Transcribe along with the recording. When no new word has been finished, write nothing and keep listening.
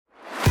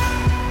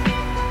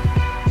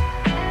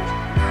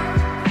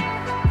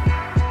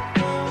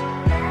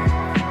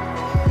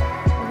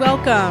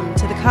Welcome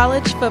to the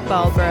College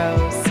Football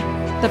Bros,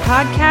 the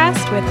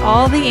podcast with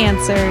all the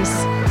answers.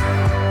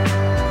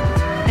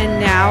 And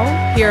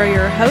now, here are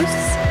your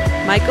hosts,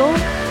 Michael,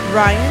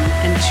 Ryan,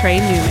 and Trey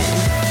Newman.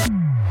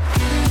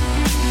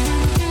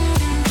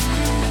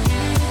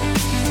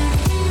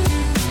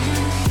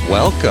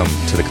 Welcome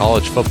to the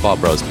College Football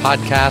Bros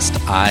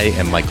podcast. I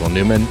am Michael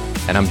Newman,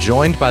 and I'm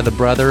joined by the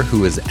brother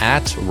who is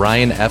at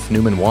Ryan F.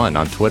 Newman 1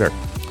 on Twitter.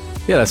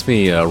 Yeah, that's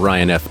me,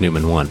 Ryan F.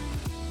 Newman 1.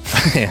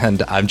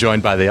 And I'm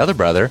joined by the other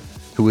brother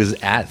who is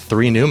at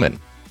 3 Newman.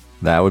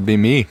 That would be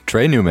me,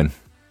 Trey Newman.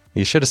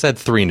 You should have said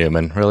 3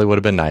 Newman. Really would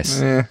have been nice.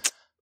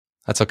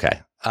 That's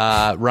okay.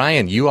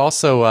 Ryan, you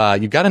also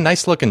you got a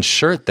nice looking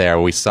shirt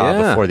there we saw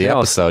before the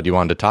episode you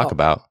wanted to talk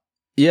about.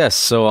 Yes,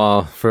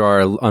 so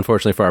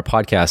unfortunately for our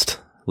podcast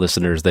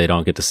listeners, they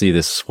don't get to see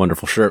this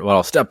wonderful shirt. Well,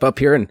 I'll step up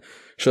here and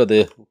show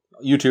the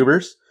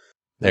YouTubers.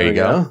 There you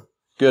go.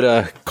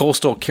 Good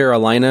Coastal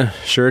Carolina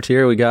shirt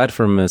here we got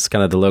from, it's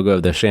kind of the logo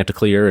of the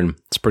Chanticleer, and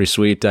it's pretty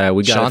sweet.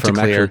 We got it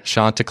from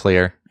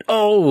Chanticleer.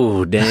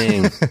 Oh,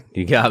 dang.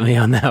 You got me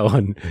on that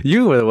one.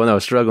 You were the one that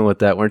was struggling with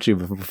that, weren't you,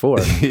 before?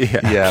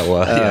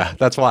 Yeah,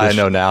 that's why I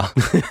know now.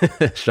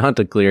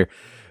 Chanticleer.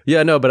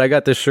 Yeah, no, but I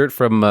got this shirt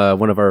from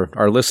one of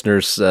our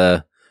listeners,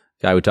 guy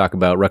we talk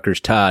about, Rutgers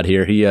Todd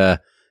here. He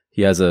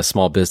has a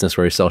small business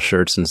where he sells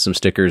shirts and some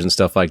stickers and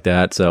stuff like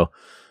that. So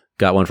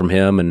got one from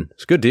him, and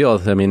it's a good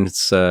deal. I mean,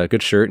 it's a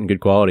good shirt and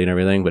good quality and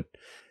everything. But,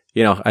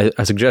 you know,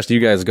 I suggest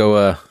you guys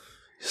go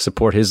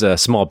support his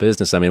small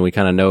business. I mean, we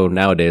kind of know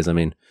nowadays, I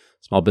mean,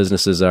 small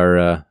businesses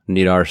are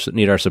need our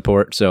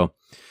support. So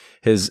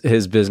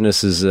his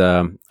business is,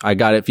 I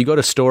got it. If you go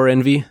to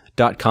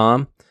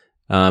storeenvy.com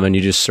and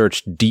you just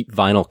search Deep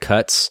Vinyl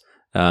Cuts,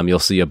 you'll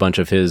see a bunch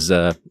of his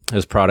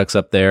products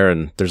up there,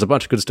 and there's a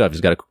bunch of good stuff. He's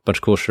got a bunch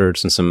of cool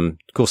shirts and some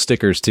cool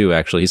stickers too.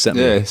 Actually, he sent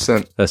me.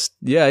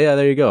 Yeah,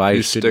 there you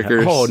go.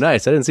 Stickers. Oh,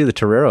 nice. I didn't see the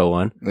Torero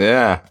one.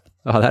 Yeah.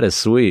 Oh, that is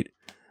sweet.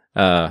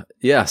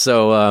 Yeah.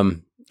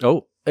 So,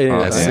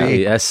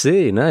 SC.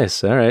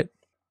 Nice. All right.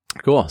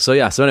 Cool. So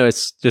yeah. So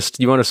anyways, just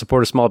you want to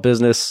support a small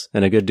business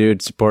and a good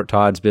dude, support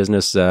Todd's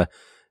business. Go to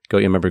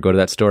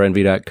that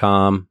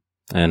storeenvy.com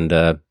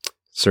and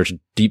search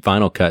Deep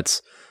Vinyl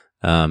Cuts.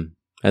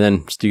 And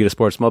then you get to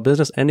support a small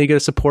business, and you get to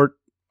support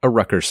a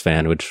Rutgers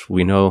fan, which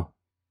we know,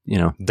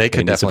 they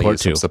could definitely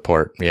use some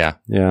support. Yeah.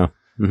 Yeah.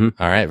 Mm-hmm.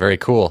 All right. Very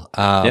cool.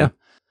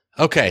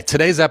 Okay.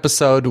 Today's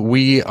episode,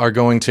 we are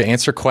going to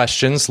answer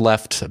questions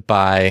left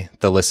by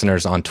the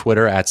listeners on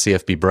Twitter at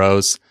CFB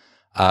Bros.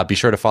 Be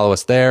sure to follow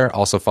us there.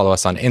 Also follow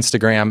us on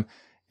Instagram,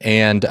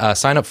 and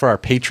sign up for our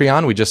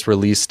Patreon. We just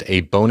released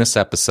a bonus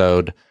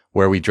episode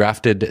where we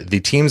drafted the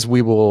teams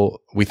we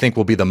think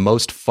will be the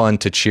most fun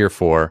to cheer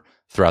for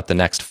throughout the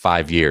next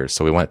 5 years.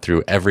 So we went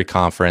through every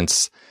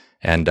conference,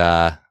 and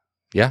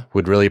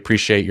would really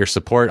appreciate your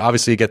support.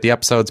 Obviously, you get the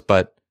episodes,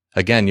 but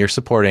again, you're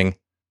supporting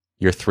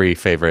your 3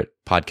 favorite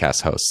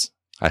podcast hosts,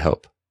 I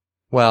hope.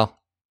 Well,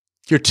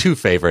 your 2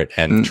 favorite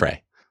and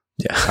Trey.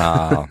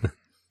 Yeah.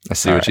 I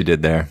see what you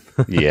did there.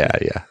 Yeah.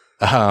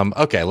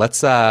 Okay,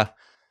 let's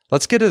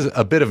get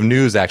a bit of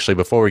news actually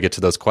before we get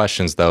to those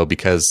questions, though,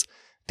 because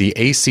the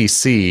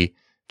ACC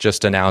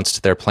just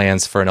announced their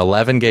plans for an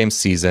 11-game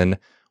season,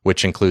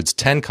 which includes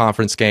 10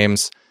 conference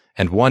games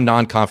and 1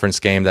 non-conference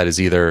game that is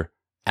either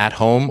at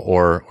home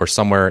or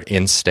somewhere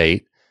in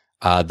state.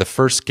 The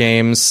first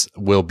games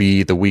will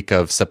be the week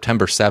of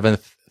September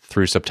 7th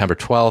through September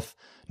 12th.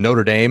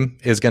 Notre Dame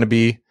is going to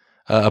be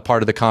a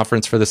part of the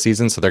conference for the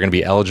season, so they're going to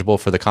be eligible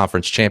for the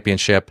conference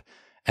championship.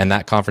 And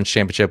that conference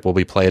championship will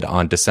be played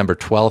on December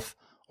 12th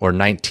or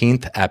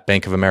 19th at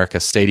Bank of America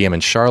Stadium in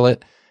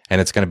Charlotte.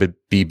 And it's going to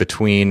be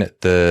between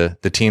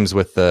the teams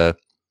with the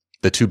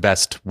 2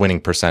 best winning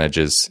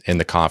percentages in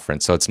the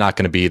conference. So it's not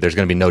going to be, there's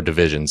going to be no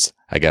divisions,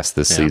 I guess,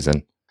 this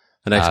season.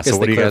 And I guess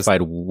they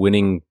clarified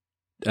winning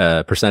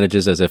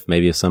percentages as if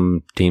maybe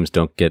some teams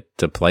don't get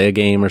to play a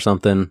game or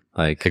something.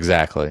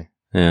 Exactly.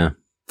 Yeah.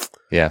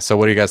 Yeah. So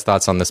what are you guys'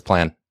 thoughts on this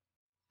plan?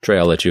 Trey,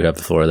 I'll let you have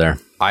the floor there.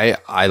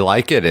 I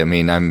like it. I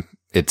mean,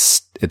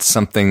 it's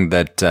something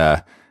that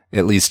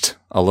at least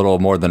a little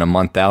more than a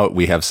month out,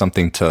 we have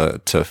something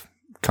to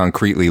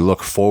concretely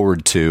look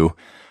forward to.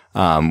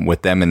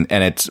 With them,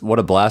 and it's what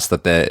a blast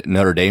that the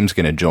Notre Dame's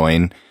going to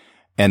join,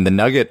 and the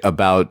nugget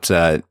about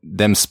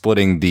them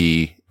splitting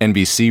the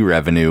NBC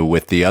revenue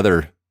with the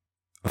other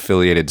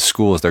affiliated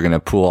schools. They're going to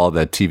pool all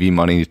the TV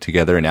money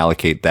together and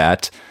allocate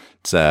that.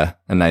 It's a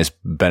nice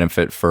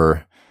benefit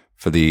for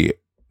the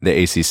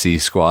ACC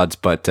squads,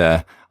 but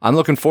I'm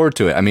looking forward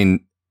to it. I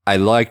mean, I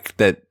like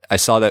that. I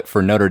saw that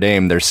for Notre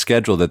Dame, their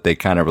schedule that they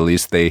kind of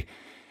released, they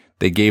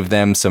gave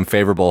them some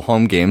favorable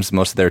home games.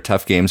 Most of their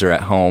tough games are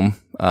at home.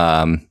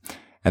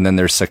 And then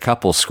there's a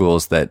couple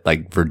schools that,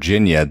 like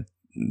Virginia,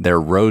 their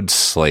road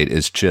slate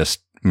is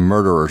just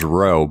murderer's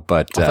row.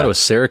 But I thought it was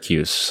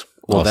Syracuse.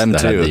 Well,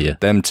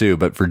 them too.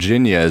 But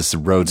Virginia's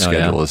road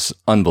schedule is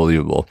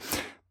unbelievable.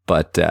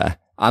 But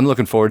I'm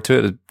looking forward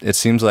to it. It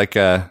seems like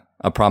a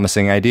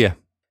promising idea.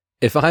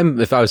 If I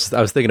was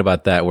thinking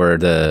about that,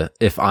 where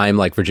if I'm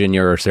like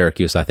Virginia or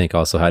Syracuse, I think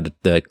also had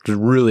the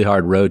really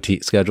hard road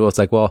schedule. It's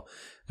like, well,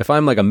 if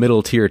I'm like a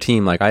middle tier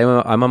team, like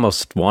I'm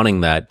almost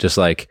wanting that, just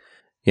like,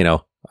 I'm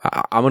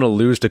going to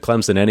lose to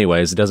Clemson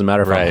anyways. It doesn't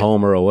matter if I'm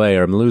home or away,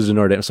 or I'm losing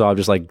Notre Dame. So I'll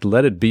just like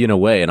let it be in a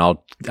way, and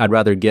I'd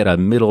rather get a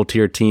middle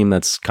tier team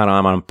that's kind of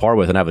I'm on par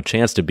with and have a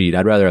chance to beat.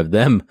 I'd rather have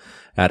them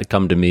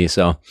come to me.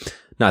 So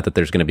not that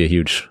there's going to be a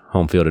huge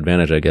home field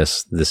advantage, I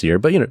guess, this year,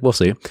 but we'll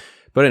see.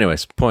 But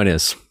anyways, point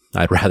is,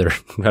 I'd rather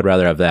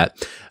have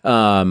that.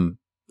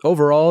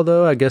 Overall,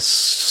 though, I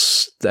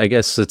guess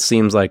it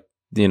seems like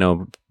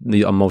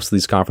most of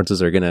these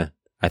conferences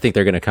I think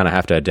they're gonna kind of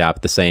have to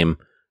adapt the same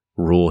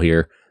rule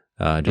here.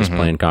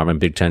 Playing conference.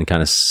 Big Ten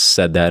kind of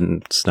said that,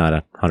 and it's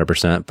not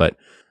 100%, but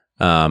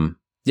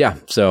yeah.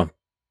 So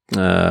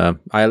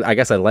I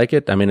guess I like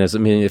it. I mean,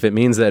 if it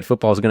means that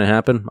football is going to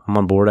happen, I'm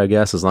on board. I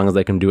guess as long as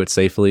they can do it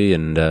safely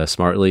and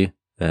smartly,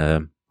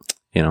 I'm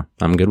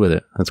good with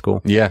it. That's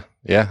cool. Yeah.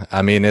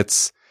 I mean,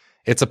 it's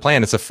a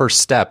plan. It's a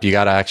first step. You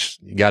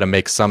gotta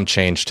make some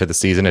change to the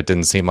season. It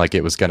didn't seem like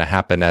it was going to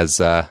happen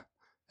as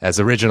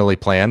originally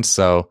planned.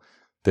 So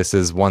this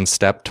is one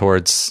step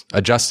towards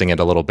adjusting it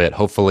a little bit.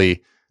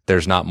 Hopefully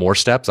there's not more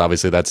steps.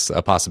 Obviously that's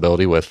a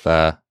possibility with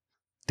the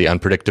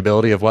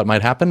unpredictability of what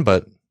might happen,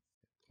 but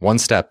one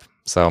step.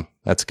 So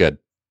that's good.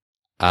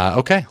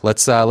 Okay.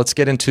 Let's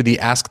get into the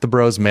Ask the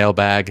Bros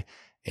mailbag.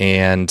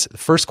 And the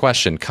first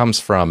question comes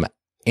from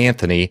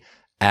Anthony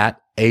at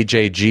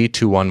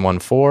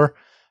AJG2114.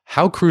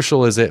 How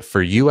crucial is it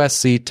for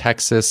USC,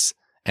 Texas,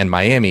 and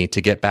Miami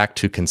to get back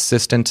to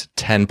consistent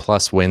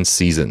 10+ win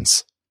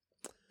seasons?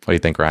 What do you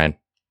think, Ryan?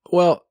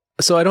 Well,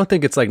 so I don't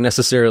think it's like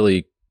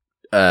necessarily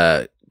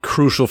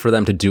crucial for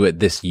them to do it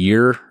this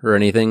year or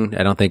anything.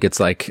 I don't think it's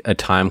like a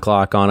time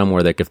clock on them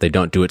where if they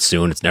don't do it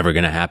soon, it's never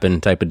going to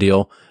happen type of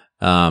deal.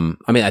 I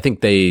mean, I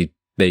think they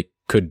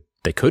could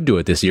do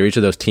it this year. Each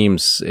of those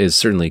teams is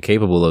certainly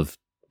capable of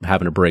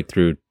having a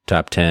breakthrough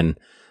top 10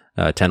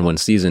 win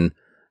season.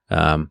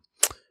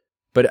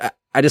 But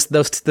I just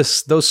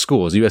those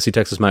schools, USC,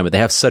 Texas, Miami, they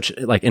have such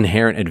like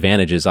inherent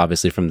advantages,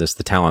 obviously, from the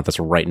talent that's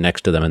right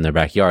next to them in their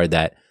backyard,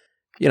 that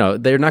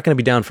they're not going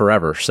to be down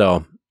forever.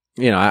 So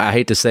I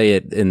hate to say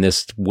it in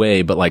this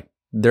way, but like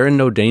they're in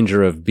no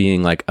danger of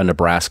being like a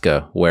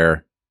Nebraska,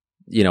 where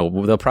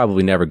they'll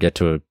probably never get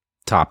to a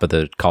top of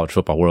the college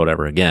football world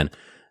ever again.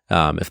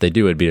 If they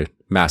do, it'd be a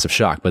massive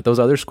shock. But those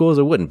other schools,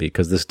 it wouldn't be,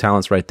 because this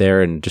talent's right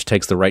there, and it just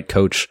takes the right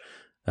coach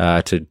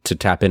to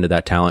tap into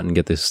that talent and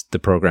get the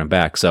program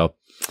back. So.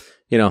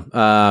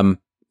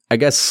 I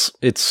guess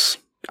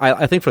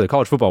I think for the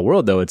college football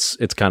world, though,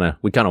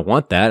 we kind of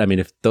want that. I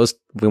mean,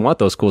 we want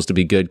those schools to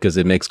be good because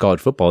it makes college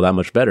football that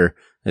much better.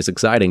 It's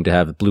exciting to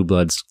have blue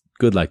bloods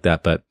good like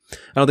that, but I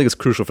don't think it's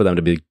crucial for them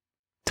to be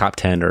top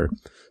 10 or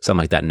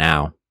something like that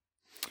now.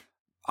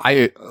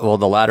 The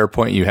latter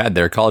point you had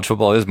there, college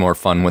football is more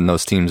fun when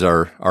those teams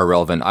are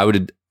relevant. I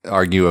would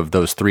argue of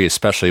those three,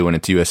 especially when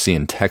it's USC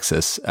and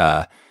Texas,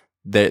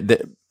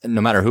 no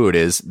matter who it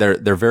is,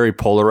 they're very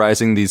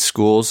polarizing, these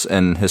schools,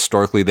 and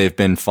historically they've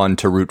been fun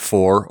to root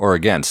for or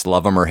against.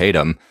 Love them or hate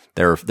them,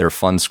 they're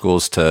fun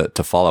schools to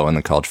follow in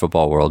the college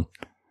football world.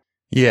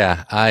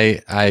 Yeah,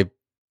 I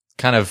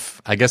kind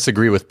of, I guess,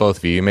 agree with both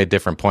of you. You made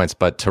different points,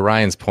 but to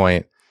Ryan's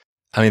point,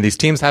 I mean, these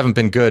teams haven't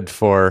been good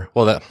I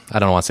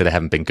don't want to say they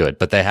haven't been good,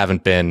 but they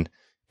haven't been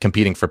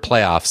competing for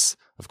playoffs,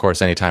 of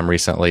course, anytime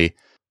recently.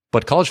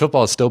 But college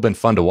football has still been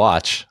fun to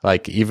watch.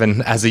 Like,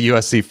 even as a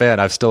USC fan,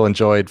 I've still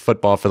enjoyed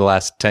football for the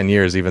last 10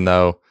 years, even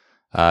though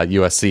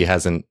USC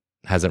hasn't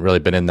really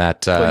been in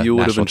that but you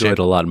would have enjoyed it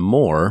a lot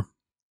more.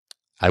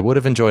 I would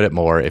have enjoyed it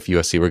more if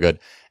USC were good.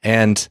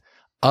 And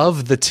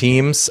of the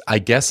teams, I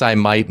guess I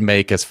might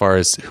make, as far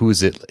as who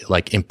is it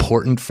like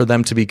important for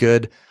them to be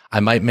good,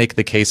 I might make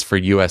the case for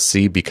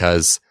USC,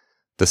 because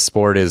the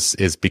sport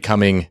is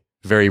becoming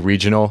very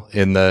regional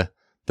in the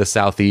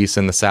Southeast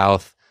and the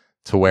South,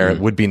 to where it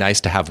would be nice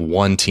to have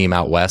one team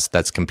out West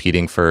that's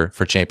competing for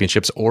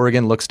championships.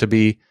 Oregon looks to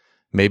be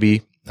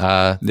maybe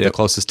the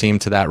closest team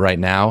to that right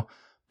now.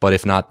 But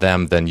if not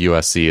them, then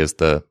USC is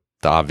the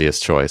obvious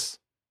choice.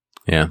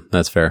 Yeah,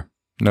 that's fair.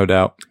 No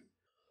doubt.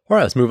 All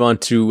right, let's move on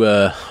to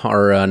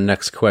our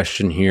next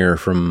question here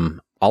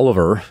from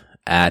Oliver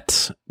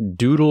at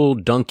Doodle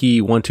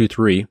Donkey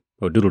 123.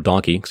 Oh, Doodle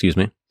Donkey, excuse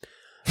me.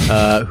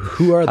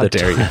 Who are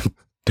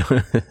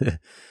the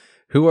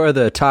Who are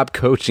the top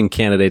coaching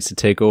candidates to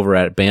take over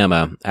at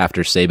Bama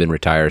after Saban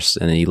retires?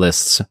 And he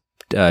lists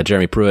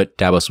Jeremy Pruitt,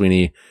 Dabo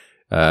Swinney,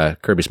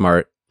 Kirby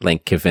Smart, Lane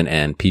Kiffin,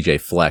 and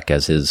PJ Fleck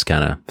as his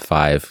kind of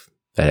 5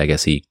 that I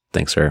guess he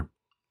thinks are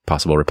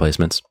possible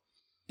replacements.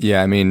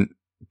 Yeah, I mean,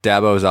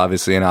 Dabo is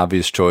obviously an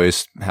obvious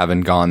choice,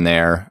 having gone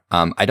there.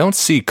 I don't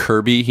see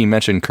Kirby. He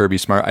mentioned Kirby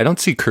Smart. I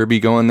don't see Kirby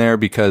going there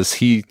because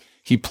he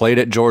played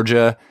at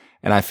Georgia.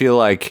 And I feel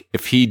like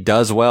if he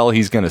does well,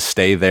 he's going to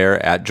stay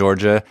there at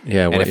Georgia.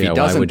 Yeah, and if he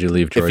doesn't, why would you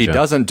leave Georgia? If he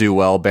doesn't do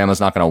well, Bama's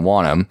not going to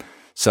want him.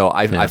 So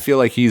I feel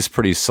like he's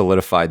pretty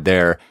solidified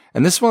there.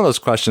 And this is one of those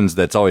questions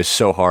that's always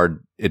so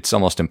hard. It's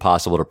almost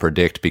impossible to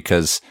predict,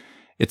 because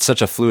it's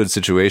such a fluid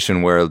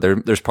situation where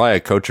there's probably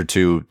a coach or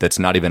two that's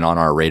not even on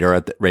our radar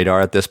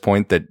at this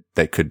point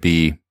that could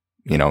be,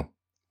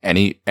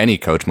 any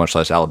coach, much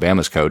less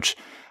Alabama's coach.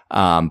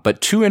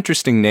 But two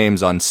interesting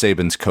names on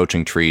Saban's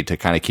coaching tree to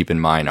kind of keep in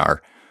mind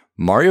are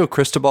Mario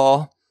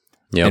Cristobal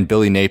and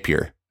Billy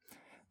Napier.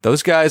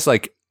 Those guys,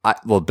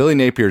 Billy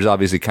Napier is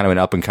obviously kind of an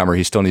up-and-comer.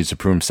 He still needs to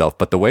prove himself.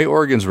 But the way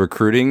Oregon's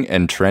recruiting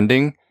and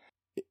trending,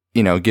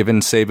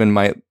 given Saban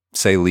might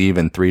say leave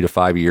in 3 to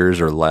 5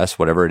 years or less,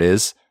 whatever it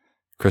is,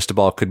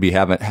 Cristobal could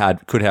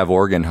have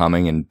Oregon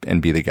humming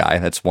and be the guy.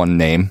 That's one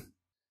name.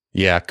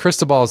 Yeah,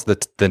 Cristobal is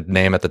the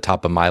name at the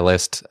top of my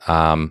list.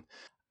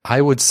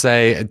 I would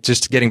say,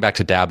 just getting back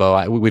to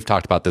Dabo, we've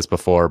talked about this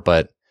before,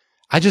 but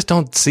I just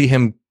don't see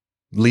him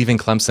leaving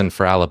Clemson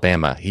for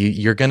Alabama.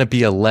 You're going to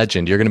be a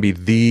legend. You're going to be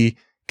the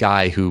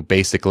guy who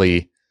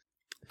basically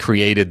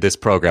created this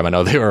program. I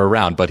know they were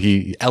around, but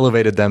he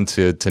elevated them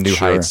to new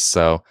heights.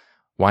 So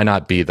why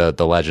not be the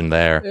legend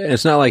there?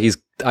 It's not like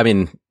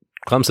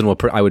Clemson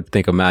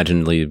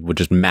would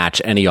just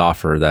match any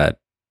offer that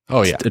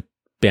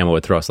Bama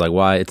would throw. So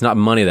why? It's not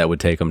money that would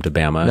take him to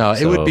Bama. No,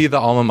 it would be the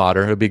alma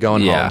mater. It would be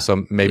going home.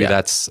 So maybe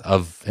that's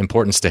of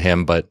importance to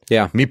him. But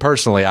me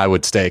personally, I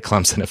would stay at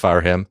Clemson if I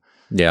were him.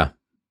 Yeah.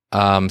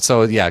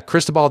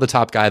 Cristobal, the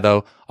top guy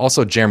though.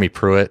 Also Jeremy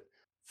Pruitt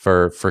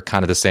for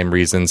kind of the same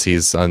reasons.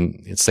 He's on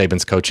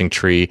Saban's coaching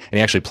tree, and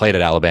he actually played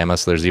at Alabama,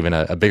 so there's even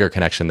a bigger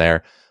connection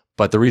there.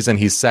 But the reason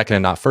he's second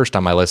and not first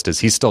on my list is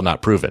he's still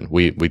not proven.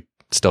 We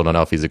still don't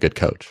know if he's a good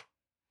coach.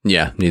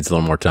 Yeah, needs a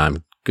little more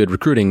time. Good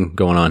recruiting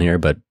going on here,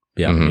 but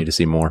we need to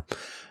see more.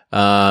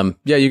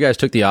 You guys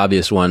took the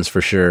obvious ones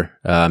for sure.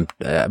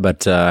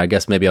 But I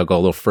guess maybe I'll go a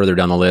little further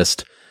down the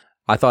list.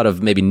 I thought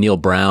of maybe Neil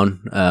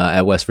Brown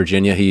at West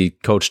Virginia. He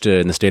coached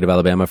in the state of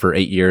Alabama for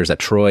 8 years at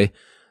Troy.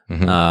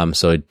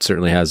 So he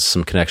certainly has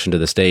some connection to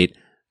the state.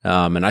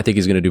 And I think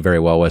he's going to do very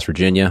well at West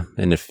Virginia.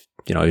 And if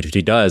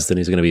he does, then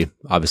he's going to be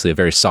obviously a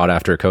very sought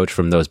after coach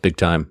from those big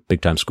time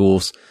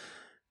schools.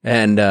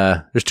 And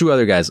there's two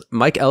other guys.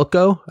 Mike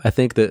Elko, I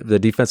think the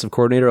defensive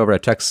coordinator over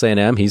at Texas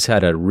A&M, he's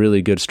had a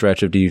really good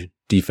stretch of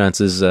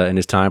defenses in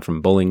his time,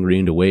 from Bowling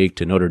Green to Wake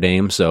to Notre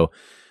Dame. So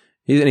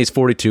he's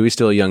 42. He's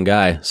still a young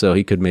guy, so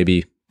he could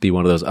maybe be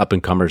one of those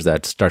up-and-comers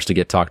that starts to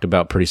get talked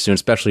about pretty soon,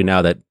 especially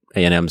now that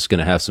A&M is going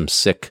to have some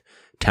sick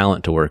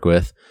talent to work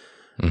with.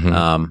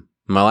 My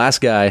last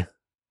guy,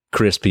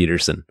 Chris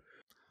Peterson.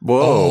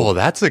 Whoa,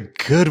 that's a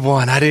good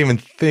one. I didn't even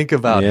think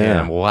about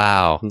him.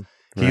 Wow.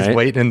 He's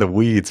waiting in the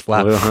weeds.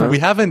 Wow. He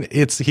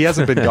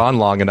hasn't been gone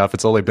long enough.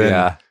 It's only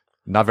been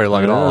not very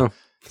long at all.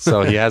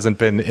 So he hasn't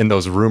been in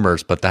those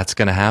rumors, but that's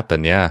going to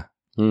happen. Yeah.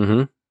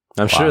 I'm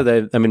sure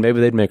maybe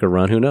they'd make a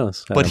run. Who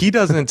knows? But he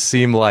doesn't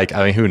seem like,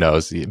 who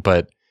knows?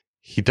 But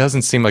he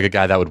doesn't seem like a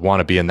guy that would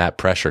want to be in that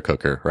pressure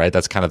cooker, right?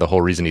 That's kind of the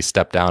whole reason he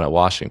stepped down at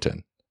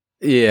Washington.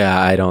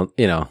 Yeah. I don't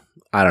know.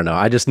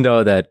 I just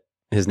know that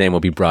his name will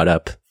be brought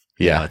up.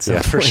 Yeah,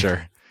 for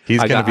sure.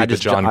 He's going to be the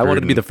John Gruden. I want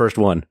to be the first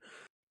one.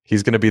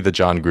 He's going to be the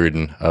John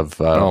Gruden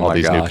of all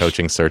these new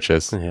coaching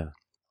searches. Yeah.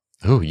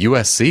 Ooh,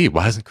 USC.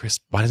 Why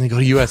doesn't he go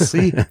to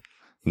USC?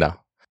 No.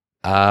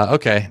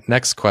 Okay.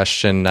 Next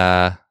question.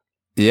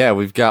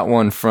 We've got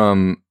one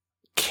from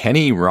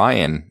Kenny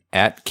Ryan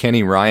at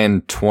Kenny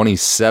Ryan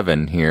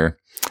 27 here.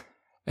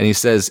 And he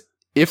says,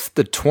 if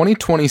the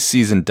 2020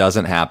 season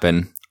doesn't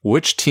happen,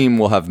 which team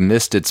will have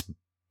missed its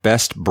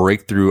best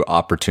breakthrough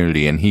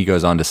opportunity? And he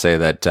goes on to say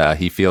that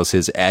he feels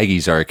his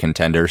Aggies are a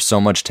contender. So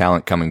much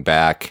talent coming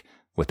back,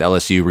 with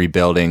LSU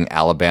rebuilding,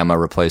 Alabama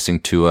replacing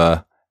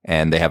Tua,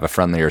 and they have a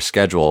friendlier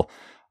schedule.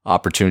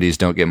 Opportunities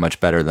don't get much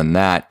better than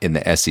that in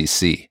the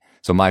SEC.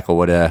 So, Michael,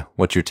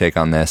 what's your take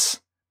on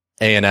this?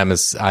 A&M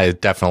is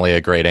definitely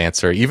a great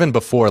answer. Even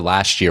before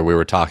last year, we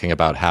were talking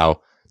about how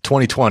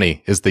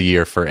 2020 is the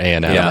year for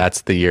A&M. Yeah.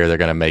 That's the year they're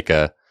going to make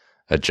a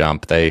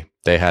jump. They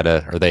have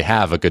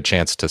a good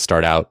chance to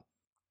start out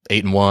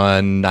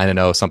 8-1,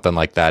 9-0, something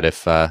like that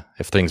if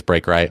things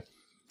break right.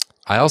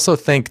 I also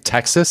think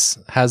Texas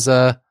has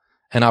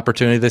an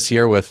opportunity this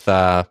year with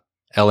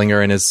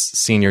Ellinger in his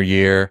senior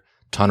year,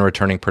 ton of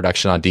returning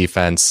production on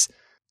defense.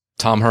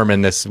 Tom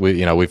Herman,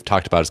 we've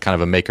talked about, is kind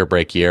of a make or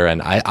break year,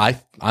 and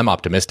I'm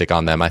optimistic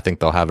on them. I think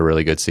they'll have a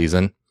really good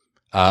season.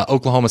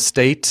 Oklahoma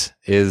State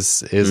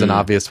is an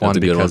obvious one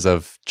because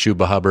of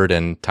Chuba Hubbard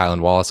and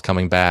Tylan Wallace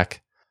coming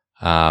back,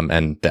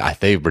 and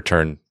they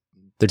return.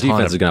 Their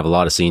defense is going to have a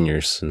lot of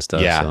seniors and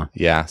stuff.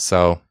 Yeah.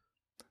 So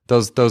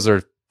those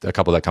are a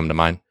couple that come to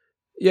mind.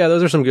 Yeah,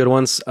 those are some good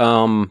ones.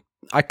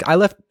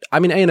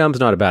 A&M's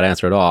not a bad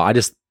answer at all.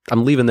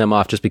 I'm leaving them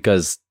off just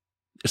because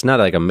it's not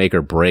like a make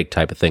or break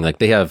type of thing. Like,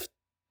 they have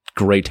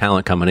great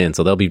talent coming in,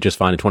 so they'll be just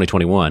fine in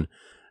 2021.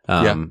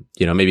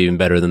 Maybe even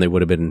better than they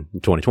would have been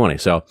in 2020.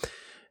 So,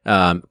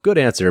 good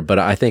answer. But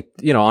I think,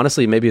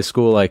 honestly, maybe a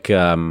school like,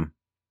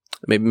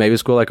 maybe a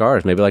school like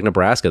ours, maybe like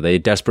Nebraska, they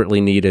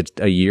desperately needed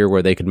a year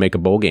where they could make a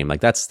bowl game.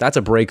 Like, that's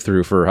a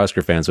breakthrough for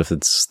Husker fans if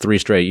it's 3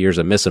 straight years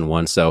of missing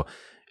one. So,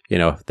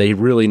 they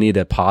really need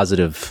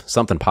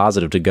something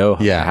positive to go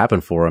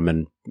happen for them,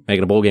 and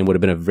making a bowl game would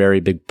have been a very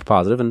big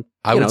positive. And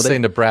I would say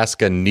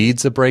Nebraska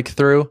needs a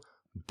breakthrough,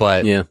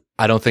 but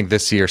I don't think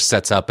this year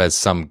sets up as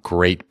some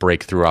great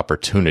breakthrough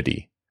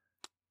opportunity.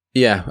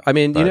 Yeah, I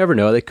mean, you never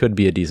know. They could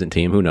be a decent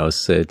team. Who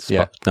knows? It's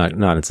not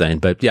insane.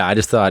 But yeah, I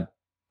just thought,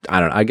 I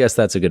don't know. I guess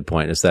that's a good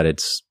point, is that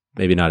it's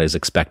maybe not as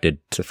expected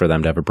for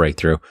them to have a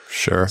breakthrough.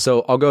 Sure.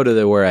 So I'll go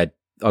to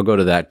I'll go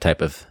to that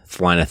type of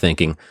line of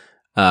thinking.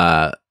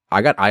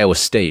 I got Iowa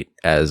State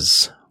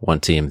as one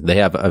team. They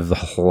have a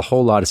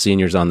whole lot of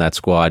seniors on that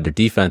squad. Their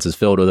defense is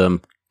filled with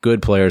them.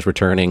 Good players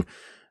returning.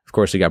 Of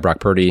course, you got Brock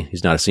Purdy.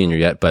 He's not a senior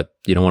yet, but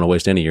you don't want to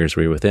waste any years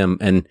with him.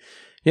 And,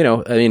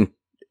 I mean,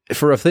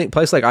 for a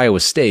place like Iowa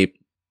State,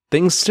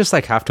 things just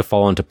like have to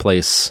fall into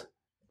place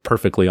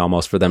perfectly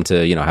almost for them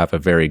to, have a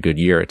very good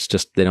year. It's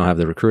just they don't have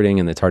the recruiting,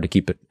 and it's hard to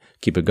keep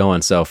it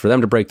going. So for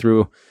them to break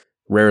through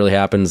rarely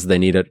happens. They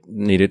need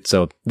it.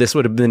 So this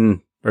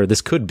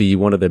this could be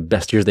one of the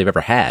best years they've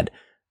ever had.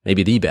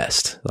 Maybe the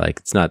best. Like,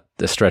 it's not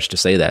a stretch to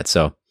say that.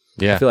 So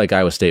I feel like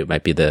Iowa State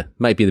might be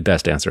the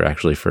best answer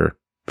actually for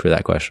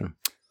that question.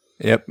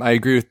 Yep, I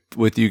agree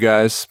with you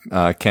guys.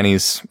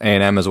 Kenny's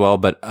A&M as well,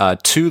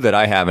 but two that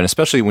I have, and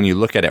especially when you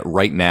look at it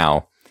right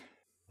now,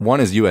 one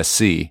is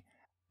USC.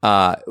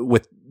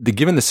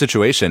 Given the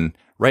situation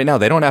right now,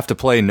 they don't have to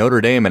play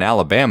Notre Dame and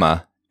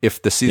Alabama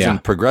if the season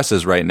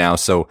progresses right now.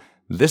 So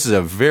this is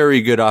a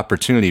very good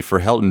opportunity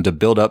for Helton to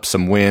build up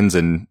some wins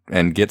and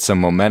get some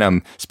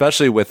momentum,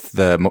 especially with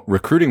the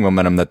recruiting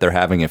momentum that they're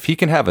having. If he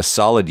can have a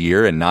solid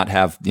year and not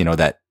have,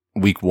 that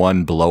week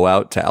 1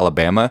 blowout to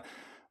Alabama,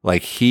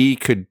 like, he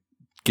could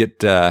get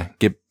the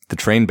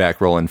train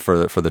back rolling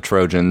for the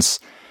Trojans.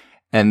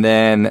 And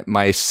then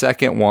my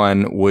second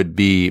one would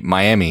be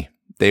Miami.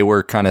 They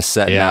were kind of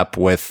setting up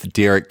with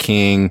Derek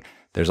King.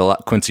 There's a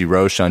lot, Quincy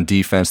Roche on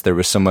defense. There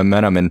was some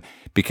momentum, and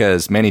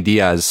because Manny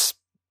Diaz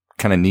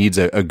kind of needs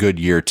a good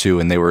year too,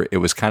 and it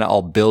was kind of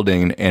all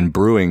building and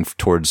brewing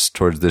towards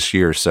this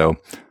year. So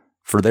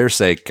for their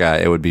sake,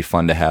 it would be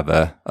fun to have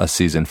a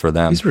season for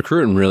them. He's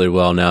recruiting really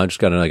well now. Just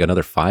got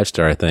another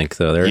 5-star, I think.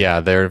 So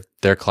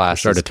their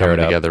class is coming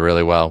together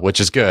really well, which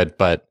is good.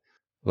 But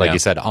like you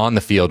said, on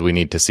the field, we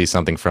need to see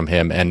something from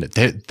him. And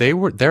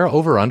their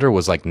over under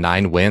was like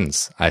 9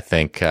 wins, I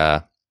think.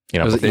 It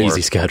was an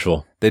easy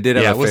schedule. They did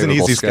have a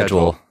favorable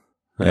schedule.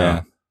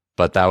 Yeah,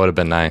 but that would have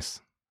been nice.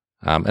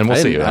 And we'll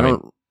see.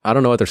 I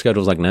don't know what their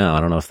schedule's like now.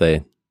 I don't know if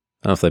they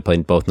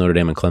played both Notre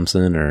Dame and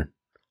Clemson, or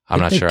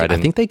I'm not sure. I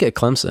think they get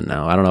Clemson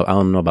now. I don't know. I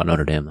don't know about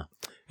Notre Dame though.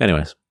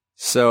 Anyways.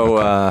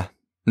 So,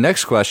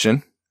 next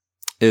question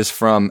is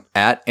from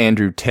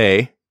 @Andrew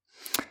Tay.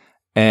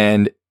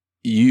 And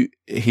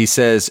he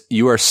says,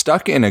 you are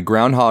stuck in a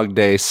Groundhog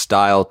Day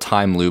style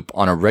time loop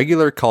on a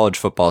regular college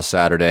football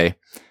Saturday.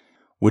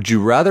 Would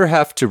you rather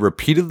have to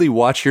repeatedly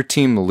watch your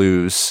team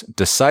lose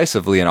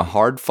decisively in a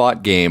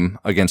hard-fought game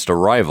against a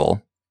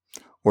rival,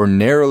 or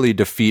narrowly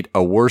defeat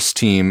a worse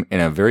team in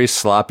a very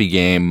sloppy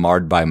game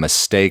marred by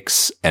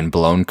mistakes and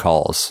blown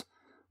calls?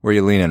 Where are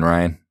you leaning,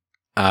 Ryan?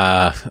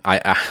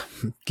 I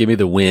give me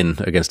the win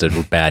against a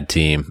bad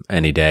team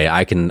any day.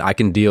 I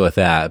can deal with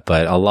that,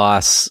 but a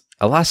loss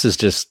is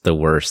just the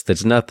worst.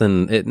 There's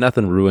nothing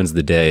ruins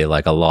the day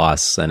like a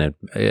loss, and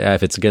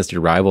if it's against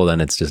your rival,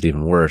 then it's just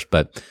even worse.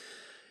 But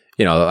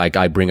like,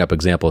 I bring up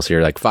examples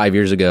here, like 5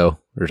 years ago,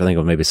 or I think it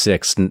was maybe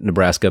 6,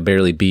 Nebraska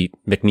barely beat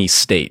McNeese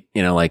State.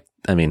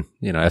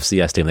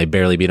 FCS team, they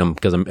barely beat them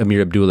because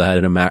Amir Abdullah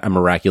had a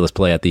miraculous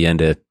play at the end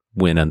to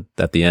win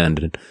at the end.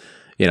 And,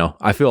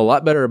 I feel a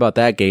lot better about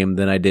that game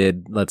than I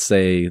did, let's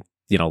say,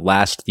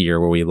 last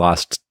year where we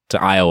lost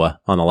to Iowa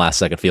on the last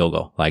second field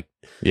goal. Like,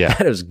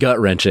 that was gut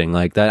wrenching.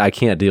 Like that, I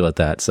can't deal with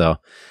that. So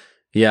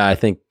yeah, I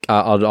think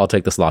I'll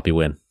take the sloppy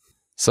win.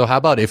 So how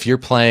about if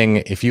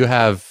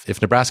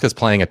Nebraska's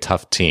playing a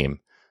tough team,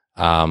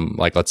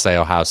 like let's say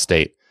Ohio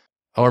State,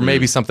 or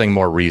maybe something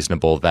more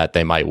reasonable that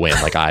they might win,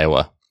 like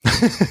Iowa.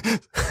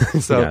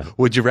 So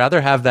would you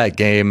rather have that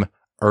game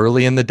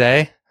early in the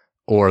day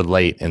or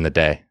late in the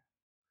day?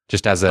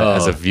 Just as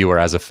a viewer,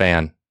 as a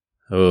fan.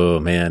 Oh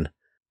man.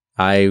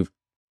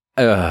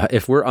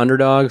 If we're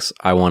underdogs,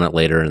 I want it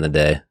later in the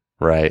day.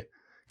 Right.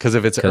 Because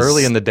if it's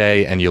early in the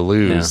day and you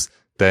lose,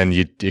 then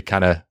you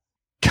kind of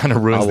ruins the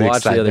excitement. I'll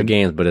watch the other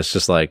games, but it's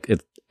just like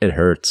it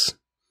hurts.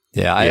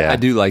 Yeah, I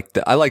do like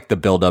the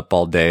build up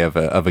all day of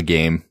a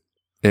game.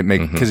 It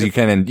because you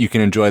can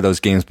enjoy those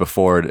games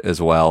before it as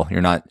well.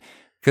 You're not,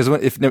 because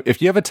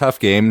if you have a tough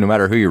game, no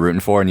matter who you're rooting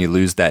for, and you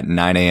lose that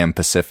 9 a.m.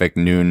 Pacific,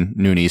 noon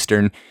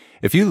Eastern,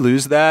 if you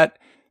lose that,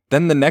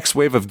 then the next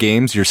wave of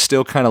games, you're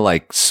still kind of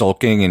like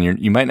sulking, and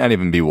you might not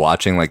even be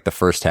watching like the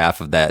first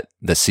half of the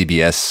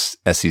CBS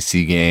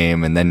SEC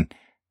game, and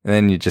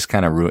then you just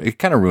kind of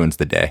ruins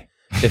the day.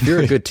 If you're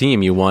a good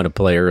team, you want to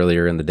play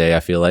earlier in the day, I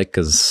feel like,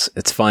 because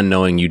it's fun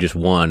knowing you just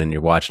won and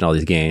you're watching all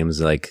these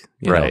games. Like,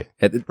 right.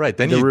 Then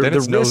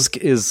the risk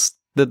is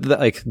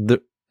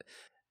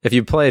if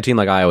you play a team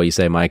like Iowa, you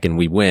say, Mike, and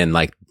we win,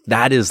 like,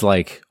 that is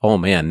like, oh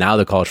man, now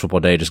the college football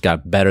day just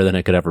got better than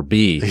it could ever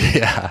be.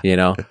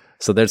 Yeah.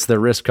 So that's the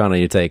risk kind of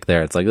you take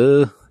there. It's like,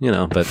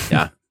 but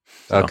yeah.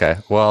 So. Okay.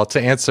 Well,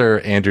 to answer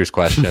Andrew's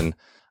question,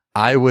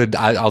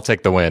 I'll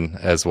take the win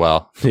as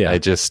well. Yeah.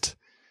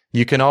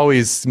 You can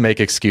always make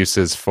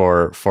excuses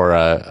for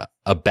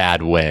a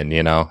bad win,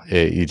 you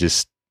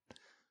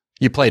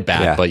played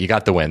bad, but you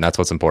got the win. That's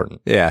what's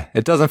important. Yeah.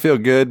 It doesn't feel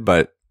good,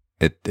 but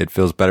it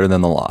feels better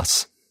than the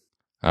loss.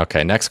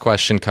 Okay. Next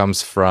question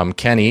comes from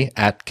Kenny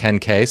at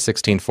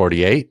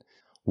KenK1648.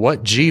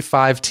 What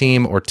G5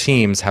 team or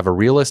teams have a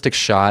realistic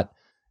shot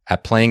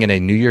at playing in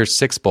a New Year's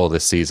Six Bowl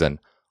this season?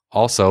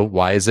 Also,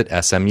 why is it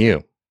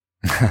SMU?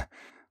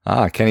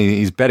 Kenny,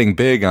 he's betting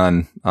big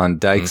on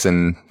Dykes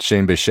and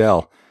Shane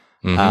Bichelle.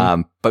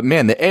 Mm-hmm. But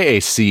man, the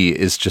AAC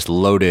is just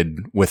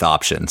loaded with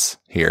options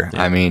here.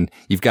 Yeah. I mean,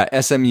 you've got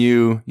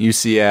SMU,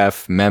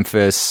 UCF,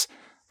 Memphis,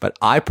 but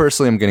I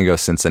personally am going to go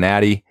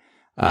Cincinnati.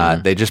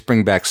 They just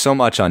bring back so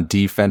much on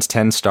defense,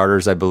 10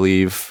 starters, I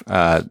believe.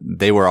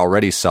 They were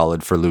already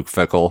solid for Luke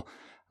Fickell.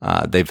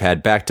 They've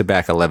had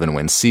back-to-back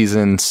 11-win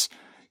seasons.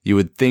 You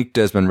would think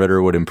Desmond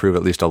Ridder would improve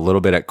at least a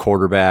little bit at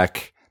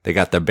quarterback. They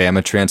got the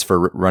Bama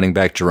transfer running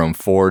back Jerome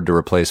Ford to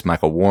replace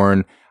Michael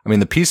Warren. I mean,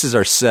 the pieces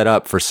are set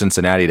up for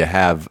Cincinnati to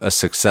have a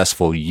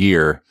successful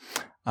year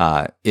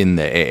in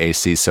the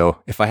AAC.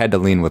 So if I had to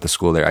lean with a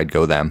school there, I'd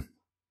go them.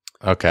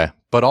 Okay.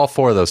 But all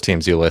four of those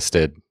teams you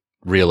listed,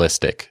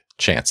 realistic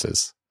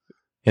chances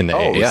in the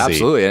AAC. Yeah,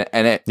 absolutely.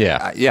 And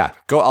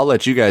go. I'll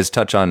let you guys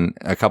touch on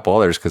a couple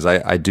others because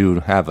I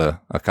do have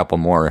a couple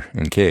more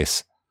in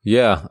case.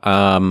 Yeah.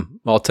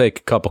 I'll take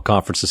a couple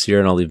conferences here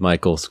and I'll leave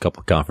Michael's a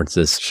couple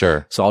conferences.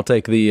 Sure. So I'll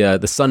take the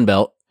Sun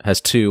Belt has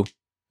two.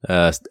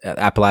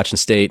 Appalachian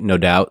State, no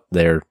doubt.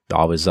 They're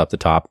always up the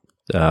top.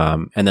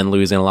 And then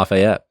Louisiana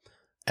Lafayette.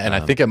 And I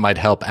think it might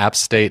help. App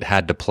State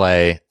had to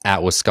play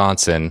at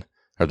Wisconsin,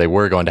 or they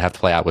were going to have to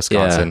play at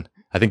Wisconsin. Yeah.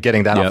 I think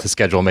getting that off the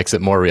schedule makes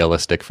it more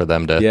realistic for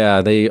them to.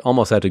 Yeah, they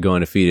almost had to go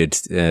undefeated,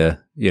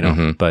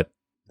 but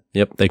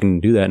they can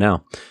do that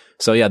now.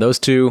 So yeah, those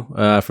two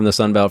from the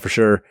Sun Belt for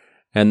sure.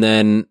 And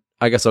then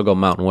I guess I'll go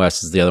Mountain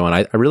West is the other one.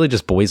 I really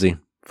just Boise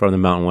from the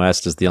Mountain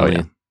West is the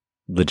only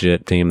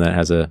legit team that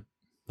has a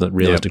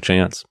realistic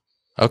chance.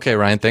 Okay,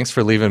 Ryan, thanks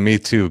for leaving me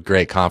two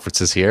great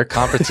conferences here.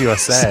 Conference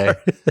USA.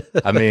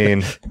 I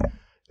mean,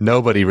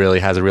 nobody really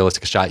has a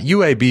realistic shot.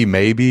 UAB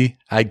maybe,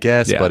 I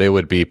guess, but it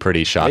would be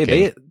pretty shocking.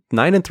 They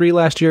 9-3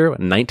 last year,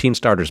 19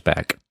 starters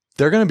back.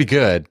 They're going to be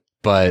good,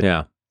 but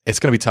it's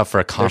going to be tough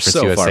for a Conference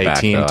USA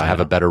team to have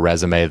a better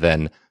resume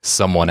than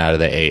someone out of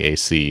the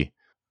AAC.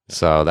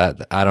 So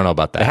that I don't know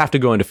about that. They have to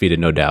go undefeated,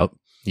 no doubt.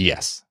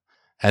 Yes.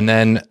 And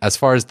then as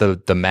far as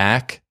the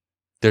MAC,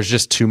 there's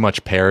just too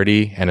much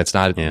parity, and it's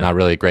not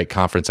really a great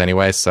conference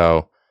anyway.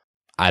 So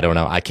I don't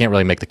know. I can't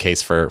really make the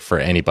case for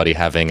anybody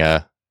having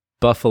a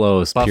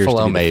Buffalo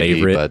maybe,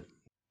 favorite. But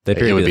they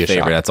appear to be the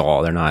favorite. That's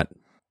all. They're not.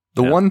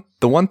 The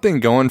one thing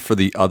going for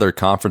the other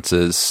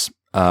conferences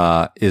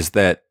is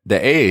that the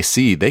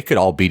AAC, they could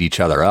all beat each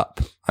other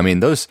up. I mean,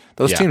 those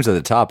teams at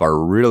the top are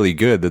really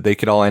good that they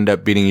could all end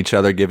up beating each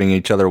other, giving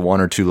each other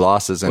one or two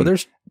losses,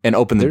 and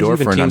open the door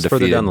for an undefeated.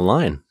 Further down the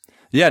line.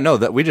 Yeah, no,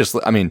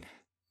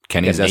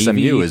 Kenny's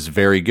SMU is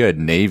very good.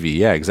 Navy,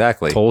 yeah,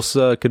 exactly.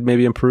 Tulsa could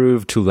maybe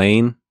improve.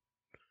 Tulane.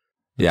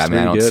 Yeah, I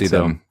don't see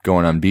them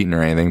going unbeaten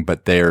or anything,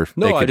 but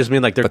I just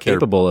mean like they're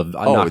capable of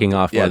knocking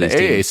off. Yeah, one of the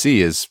these AAC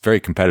teams. is very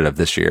competitive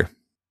this year.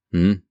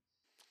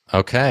 Mm-hmm.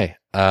 Okay.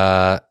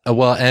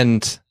 Well,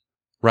 and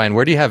Ryan,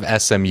 where do you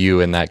have SMU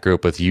in that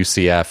group with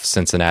UCF,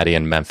 Cincinnati,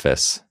 and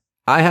Memphis?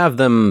 I have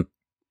them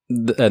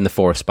in the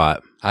fourth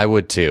spot. I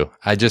would too.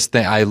 I just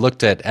think I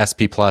looked at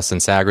SP Plus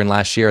and Sagarin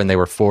last year, and they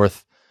were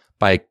fourth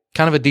by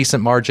kind of a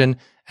decent margin,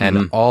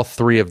 and all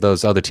three of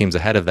those other teams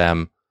ahead of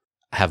them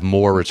have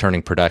more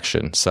returning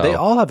production. So they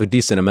all have a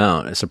decent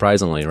amount,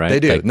 surprisingly, right? They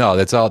do.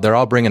 They're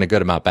all bringing a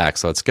good amount back,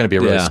 so it's going to be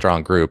a really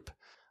strong group.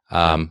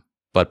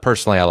 But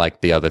personally, I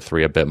like the other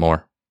three a bit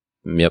more.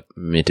 Yep,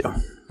 me too.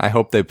 I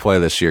hope they play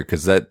this year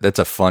because that's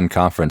a fun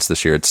conference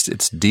this year.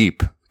 It's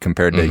deep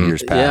compared to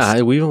years past.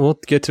 Yeah, we'll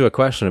get to a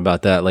question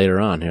about that later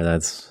on here.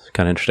 That's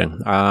kind of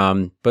interesting.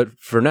 But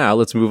for now,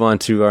 let's move on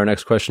to our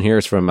next question here.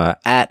 It's from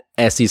at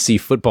SEC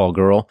Football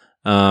Girl.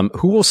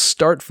 Who will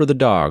start for the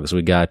Dogs?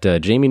 We got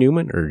Jamie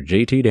Newman or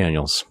JT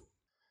Daniels?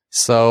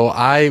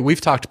 So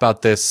we've talked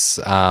about this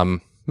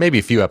maybe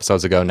a few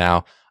episodes ago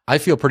now. I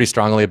feel pretty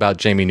strongly about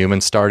Jamie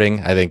Newman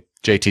starting. I think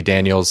JT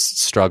Daniels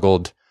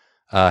struggled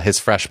his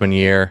freshman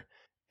year.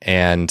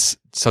 And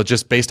so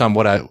just based on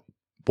what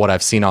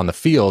I've seen on the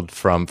field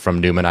from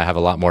Newman, I have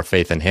a lot more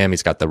faith in him.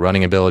 He's got the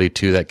running ability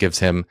too that gives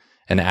him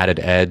an added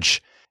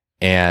edge.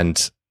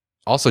 And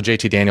also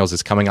JT Daniels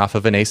is coming off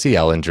of an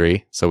ACL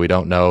injury, so we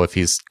don't know if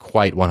he's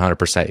quite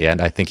 100%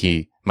 yet. I think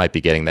he might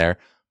be getting there.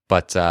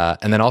 But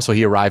and then also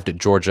he arrived at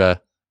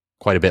Georgia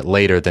quite a bit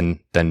later than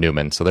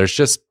Newman. So there's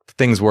just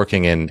things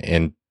working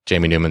in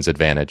Jamie Newman's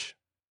advantage.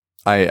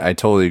 I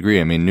totally agree.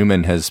 I mean,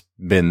 Newman has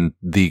been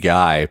the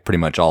guy pretty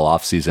much all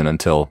offseason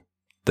until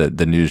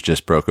the news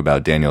just broke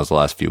about Daniels the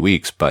last few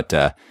weeks. But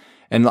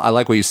and I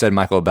like what you said,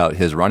 Michael, about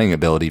his running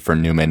ability for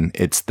Newman.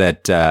 It's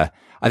that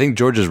I think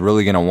Georgia's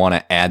really going to want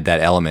to add that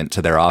element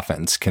to their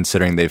offense,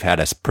 considering they've had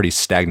a pretty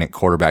stagnant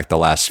quarterback the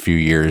last few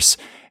years,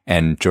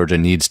 and Georgia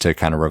needs to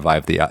kind of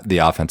revive the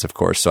offense, of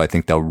course. So I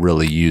think they'll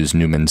really use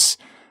Newman's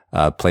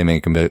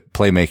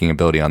playmaking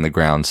ability on the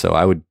ground. So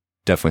I would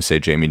definitely say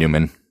Jamie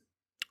Newman.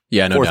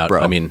 Yeah, no Fourth doubt.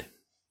 bro. I mean,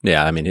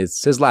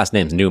 his last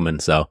name's Newman,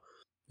 so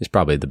he's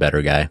probably the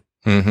better guy.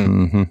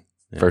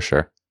 For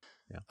sure.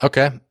 Yeah.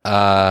 Okay.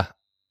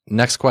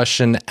 Next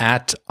question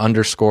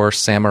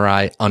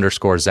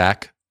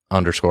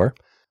 @_samurai_Zach_.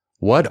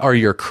 What are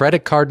your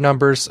credit card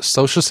numbers,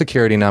 social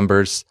security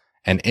numbers,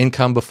 and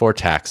income before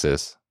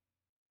taxes?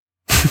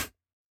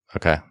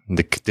 Okay.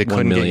 They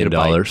couldn't get you to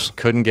bite.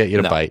 Couldn't get you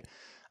to bite.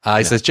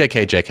 He says,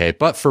 JK,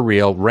 but for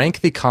real,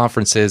 rank the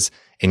conferences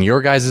in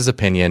your guys'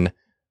 opinion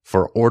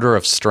for order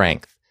of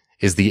strength.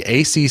 Is the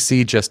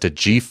ACC just a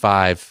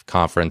G5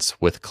 conference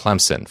with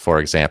Clemson, for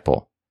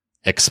example?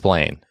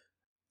 Explain.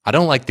 I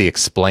don't like the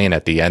explain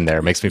at the end there.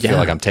 It makes me feel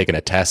like I'm taking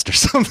a test or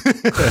something.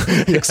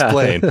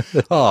 Explain.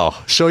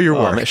 Oh, show your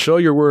work. Show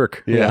your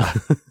work. Yeah.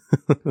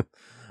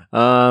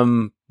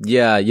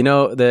 Yeah,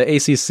 the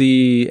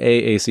ACC,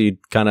 AAC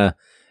kind of,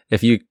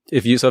 if you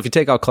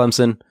take out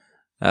Clemson,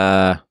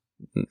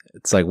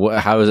 it's like,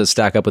 how does it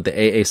stack up with the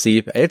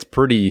AAC? It's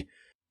pretty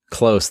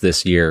close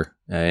this year.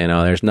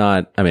 There's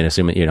not,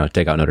 assuming,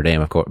 take out Notre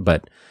Dame, of course,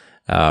 but,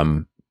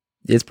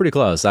 it's pretty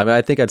close.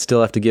 I think I'd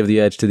still have to give the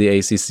edge to the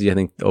ACC. I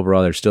think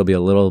overall there'd still be a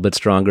little bit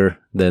stronger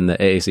than the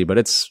AAC, but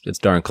it's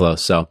darn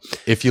close. So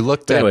if you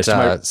looked at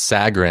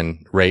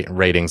Sagarin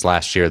ratings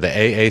last year, the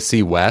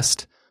AAC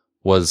West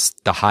was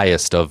the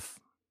highest it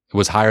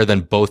was higher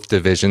than both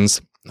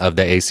divisions of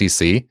the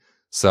ACC.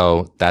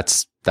 So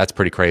that's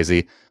pretty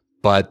crazy.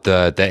 But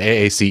the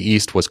AAC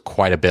East was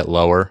quite a bit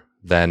lower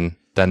than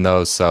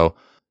those. So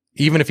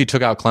even if you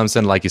took out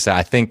Clemson, like you said,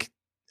 I think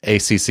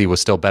ACC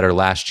was still better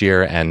last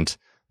year, and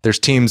there's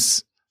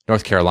teams,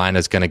 North Carolina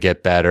is going to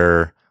get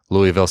better.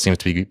 Louisville seems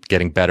to be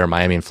getting better.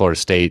 Miami and Florida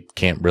State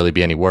can't really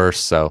be any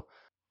worse. So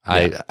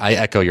I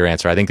echo your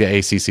answer. I think the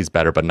ACC is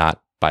better, but not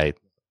by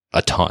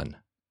a ton.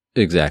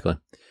 Exactly.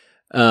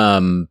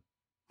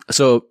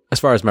 So as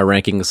far as my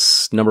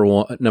rankings, number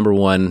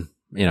one,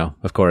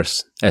 of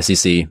course,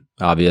 SEC,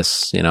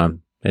 obvious,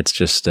 it's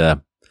just,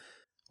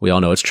 we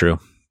all know it's true.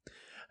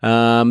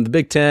 The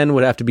Big Ten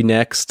would have to be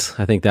next.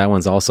 I think that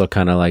one's also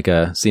kind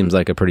of seems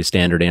like a pretty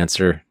standard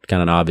answer,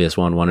 kind of an obvious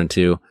one and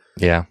two.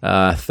 Yeah.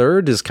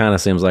 Third is kind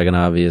of seems like an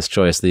obvious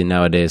choice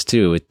nowadays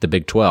too, with the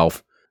Big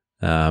 12.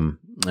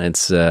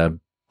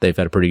 They've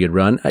had a pretty good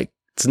run.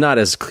 It's not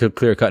as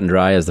clear cut and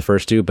dry as the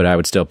first two, but I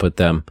would still put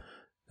them,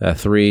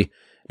 3.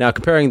 Now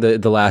comparing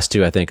the last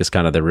two, I think is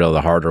kind of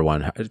the harder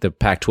one, the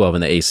Pac-12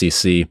 and the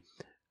ACC.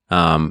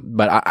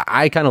 But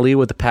I kind of lead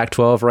with the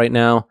Pac-12 right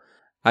now.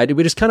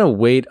 We just kind of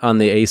wait on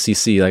the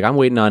ACC. Like I'm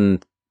waiting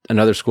on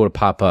another school to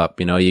pop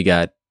up. You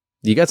got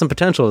some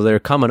potential. They're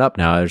coming up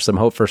now. There's some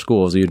hope for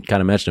schools. You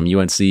kind of mentioned them: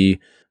 UNC,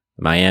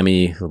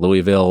 Miami,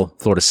 Louisville,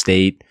 Florida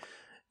State.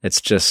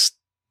 It's just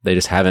they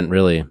just haven't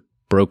really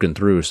broken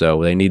through.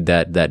 So they need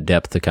that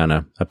depth to kind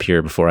of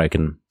appear before I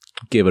can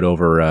give it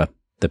over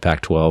the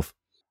Pac-12.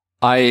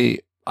 I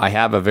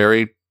have a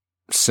very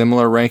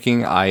similar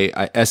ranking.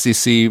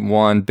 SEC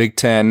 1, Big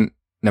Ten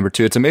number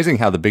 2. It's amazing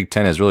how the Big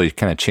Ten has really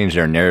kind of changed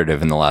their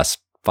narrative in the last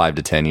 5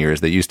 to 10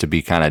 years. They used to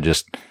be kind of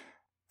just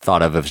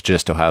thought of as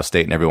just Ohio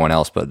State and everyone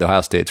else, but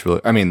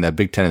the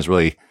Big Ten has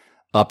really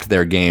upped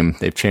their game.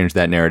 They've changed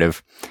that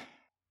narrative.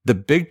 The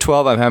Big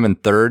 12 I'm having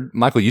third.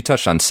 Michael, you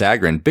touched on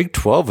Sagarin. Big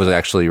 12 was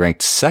actually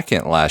ranked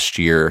second last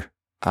year,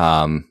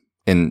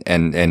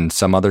 in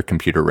some other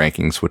computer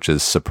rankings, which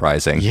is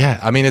surprising. Yeah.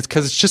 It's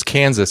because it's just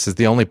Kansas is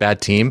the only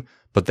bad team,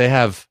 but they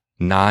have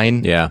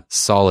 9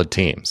 solid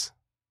teams.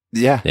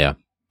 Yeah. Yeah.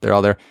 They're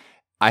all there.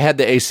 I had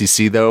the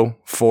ACC, though,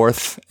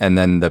 4th, and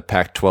then the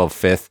Pac-12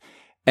 5th.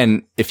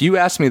 And if you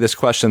ask me this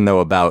question,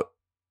 though, about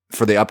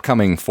for the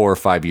upcoming 4 or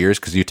 5 years,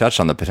 because you touched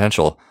on the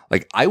potential,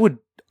 I would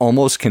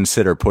almost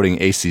consider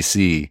putting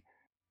ACC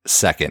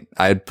second.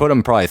 I'd put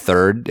them probably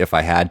third if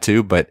I had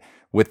to, but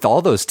with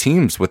all those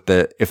teams,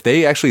 if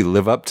they actually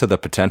live up to the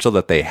potential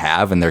that they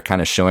have and they're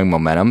kind of showing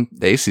momentum,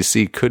 the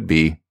ACC could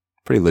be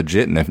pretty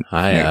legit in a few years.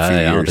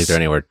 I don't think they're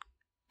anywhere.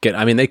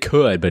 They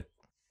could, but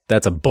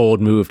that's a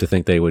bold move to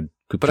think they would.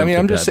 But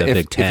I'm just saying,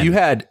 if you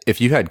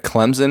had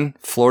Clemson,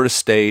 Florida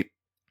State,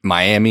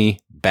 Miami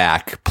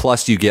back,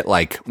 plus you get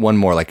one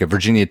more, like a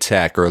Virginia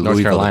Tech or a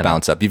Louisville to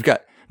bounce up. You've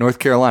got North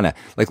Carolina.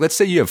 Let's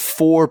say you have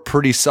 4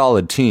 pretty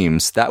solid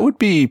teams. That would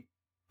be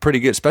pretty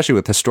good, especially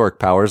with historic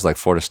powers like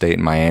Florida State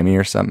and Miami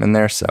or something in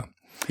there. So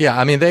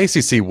yeah, the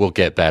ACC will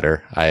get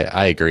better.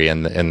 I agree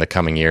in the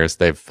coming years.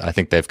 I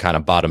think they've kind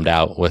of bottomed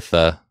out with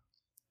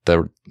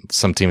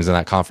some teams in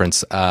that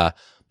conference.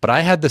 But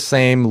I had the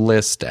same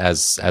list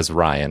as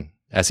Ryan: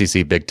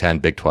 SEC, Big 10,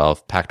 Big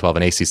 12, Pac-12,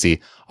 and ACC.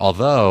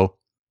 Although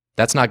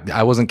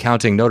I wasn't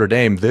counting Notre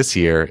Dame this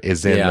year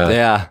is in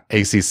the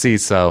ACC.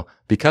 So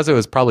because it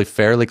was probably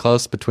fairly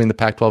close between the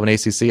Pac-12 and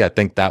ACC, I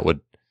think that would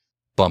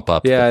bump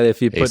up. Yeah,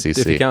 if you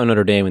ACC. count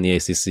Notre Dame in the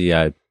ACC,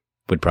 I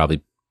would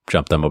probably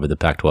jump them over the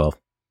Pac-12.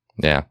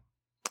 Yeah.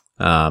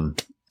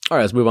 All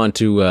right, let's move on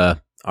to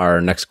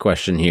our next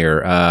question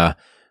here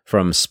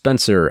from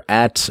Spencer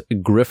at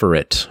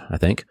Grifferit, I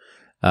think.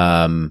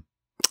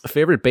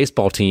 Favorite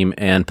baseball team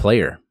and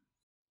player?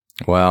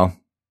 Well,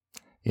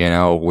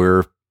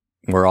 we're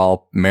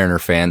all Mariner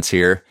fans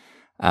here.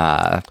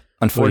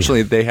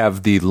 Unfortunately, they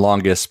have the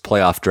longest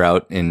playoff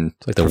drought in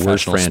like the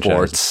professional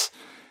sports.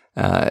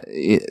 But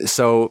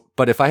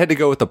if I had to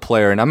go with a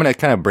player, and I'm going to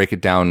kind of break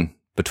it down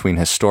between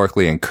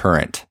historically and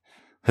current.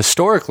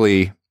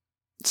 Historically,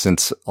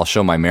 since I'll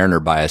show my Mariner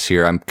bias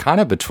here, I'm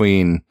kind of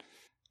between.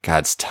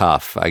 God, it's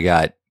tough. For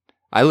the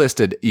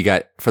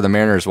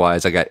Mariners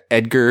wise, I got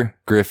Edgar,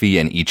 Griffey,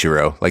 and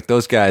Ichiro. Like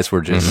those guys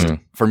were just,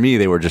 for me,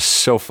 they were just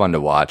so fun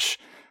to watch.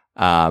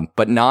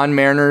 But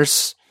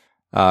non-Mariners,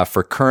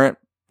 for current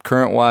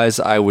wise,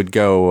 I would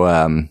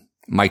go,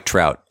 Mike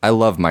Trout. I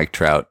love Mike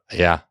Trout.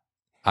 Yeah.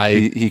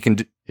 He can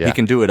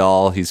do it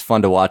all. He's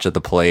fun to watch at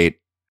the plate.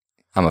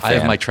 I'm a fan. I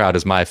have Mike Trout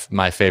as my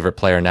favorite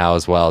player now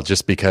as well,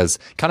 just because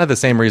kind of the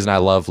same reason I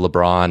love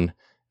LeBron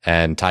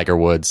and Tiger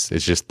Woods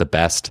is just the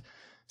best.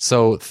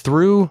 So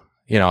through,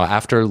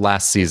 after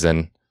last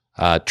season,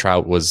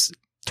 Trout was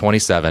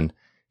 27.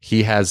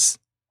 He has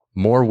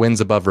more wins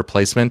above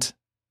replacement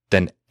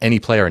than any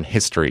player in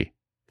history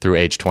through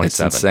age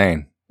 27. It's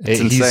insane.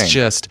 He's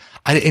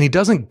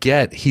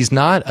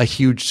not a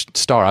huge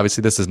star.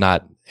 Obviously, this is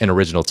not an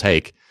original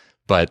take,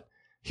 but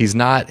he's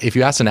not, if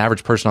you ask an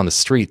average person on the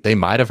street, they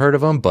might have heard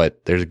of him,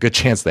 but there's a good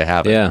chance they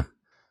haven't. Yeah.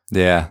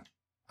 Yeah.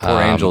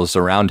 Poor Angels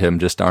around him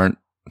just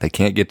they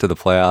can't get to the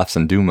playoffs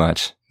and do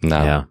much.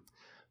 No. Yeah.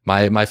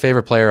 My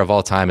favorite player of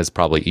all time is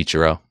probably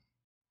Ichiro.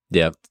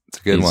 Yeah. It's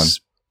a good one.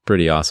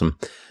 Pretty awesome.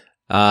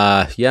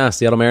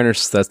 Seattle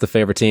Mariners, that's the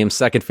favorite team.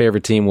 Second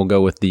favorite team, we'll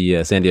go with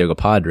the San Diego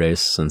Padres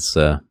since,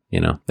 they're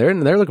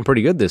looking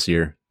pretty good this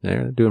year.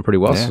 They're doing pretty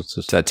well. Yeah.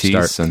 So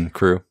Tatis and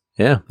crew.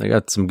 Yeah, they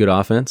got some good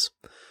offense.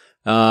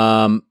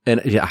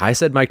 I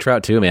said Mike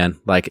Trout too, man.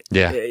 Like,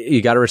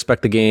 you got to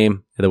respect the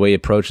game, the way he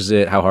approaches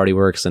it, how hard he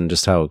works, and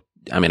just how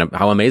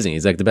amazing.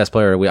 He's like the best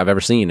player I've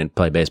ever seen and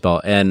play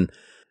baseball.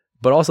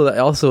 But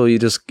also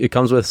it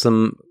comes with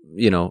some,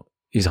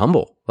 he's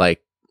humble.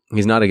 Like,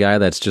 he's not a guy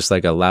that's just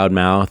like a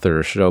loudmouth or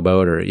a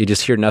showboat, or you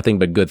just hear nothing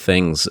but good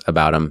things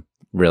about him,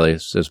 really,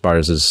 as far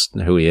as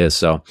who he is.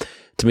 So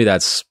to me,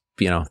 that's,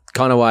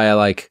 kind of why I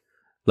like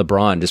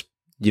LeBron. Just,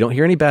 you don't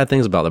hear any bad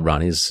things about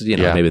LeBron. He's,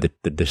 maybe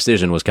the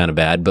decision was kind of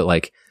bad, but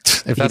like,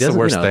 if that's the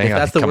worst thing, if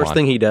that's the worst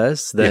thing he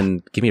does,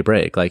 then give me a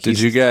break. Like,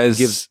 did you guys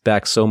gives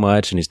back so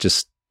much, and he's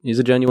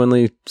a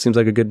genuinely seems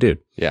like a good dude.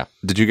 Yeah.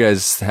 Did you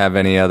guys have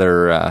any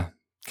other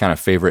kind of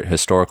favorite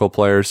historical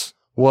players?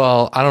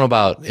 Well, I don't know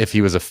about if he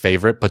was a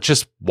favorite, but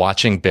just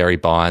watching Barry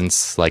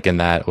Bonds, like in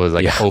that was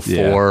like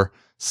 04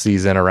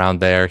 season around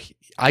there.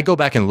 I go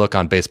back and look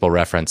on Baseball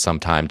Reference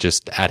sometime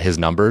just at his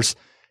numbers.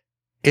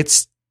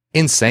 It's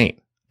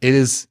insane. It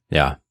is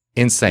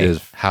insane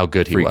how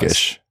good he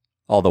was.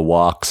 All the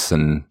walks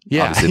and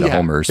obviously the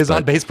homers. His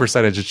on-base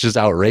percentage is just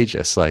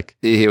outrageous. Like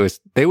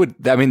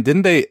wasn't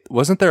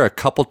there a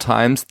couple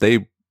times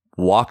they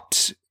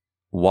walked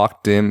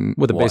him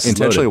with the bases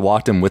intentionally loaded.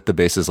 Walked him with the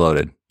bases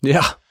loaded.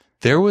 Yeah.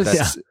 There was,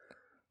 that's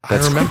I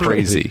remember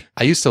crazy.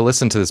 I used to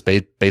listen to this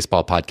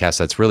baseball podcast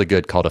that's really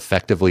good called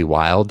Effectively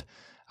Wild.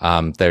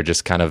 They're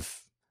just kind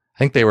of, I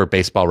think they were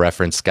Baseball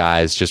Reference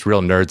guys, just real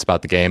nerds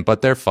about the game,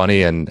 but they're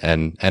funny and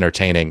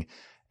entertaining.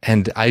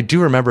 And I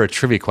do remember a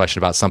trivia question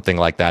about something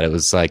like that. It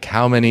was like,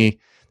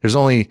 there's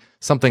only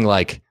something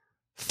like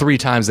 3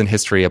 times in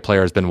history a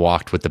player has been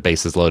walked with the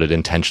bases loaded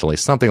intentionally,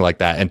 something like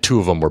that. And 2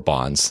 of them were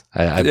Bonds.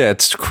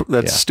 That's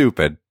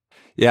stupid.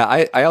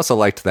 Yeah, I also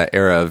liked that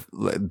era of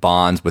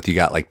Bonds with you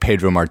got like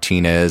Pedro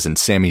Martinez and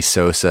Sammy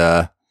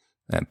Sosa,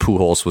 and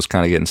Pujols was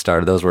kind of getting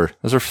started. Those were fun.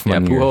 Yeah,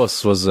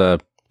 Pujols was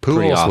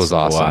was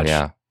awesome.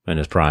 Yeah, in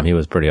his prime, he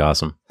was pretty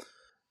awesome.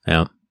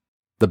 Yeah,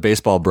 the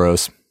baseball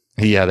bros.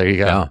 Yeah, there you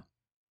go. Yeah.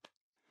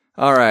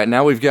 All right,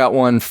 now we've got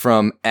one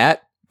from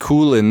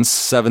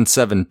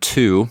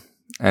 @Coolins772,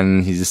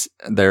 and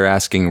they're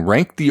asking,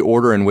 rank the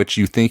order in which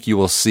you think you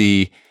will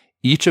see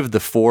each of the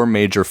 4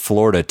 major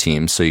Florida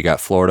teams. So you got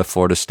Florida,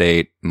 Florida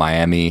State,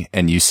 Miami,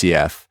 and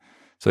UCF.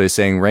 So he's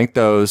saying rank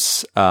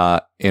those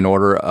in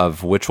order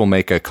of which will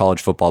make a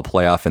college football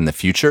playoff in the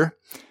future.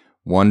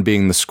 1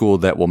 being the school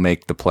that will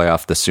make the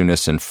playoff the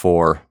soonest, and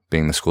 4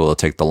 being the school that'll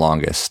take the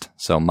longest.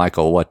 So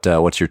Michael,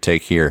 what's your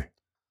take here?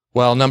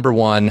 Well, number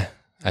 1,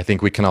 I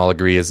think we can all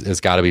agree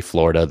is got to be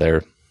Florida.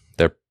 They're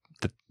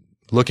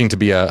looking to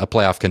be a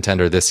playoff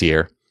contender this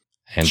year,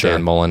 and Sure.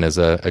 Dan Mullen is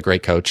a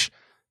great coach.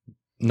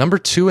 Number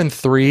 2 and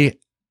 3,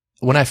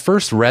 when I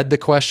first read the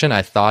question,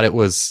 I thought it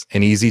was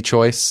an easy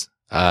choice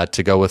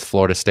to go with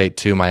Florida State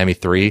 2, Miami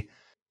 3.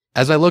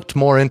 As I looked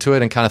more into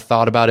it and kind of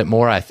thought about it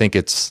more, I think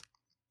it's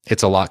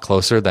a lot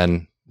closer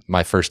than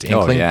my first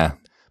inkling. Oh, yeah.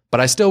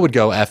 But I still would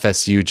go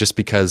FSU just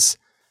because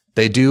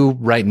they do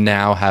right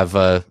now have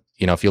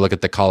if you look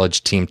at the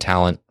college team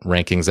talent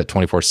rankings at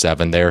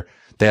 24/7,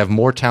 they have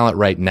more talent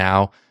right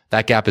now.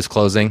 That gap is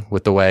closing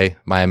with the way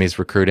Miami's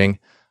recruiting.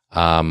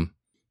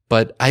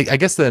 But I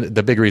guess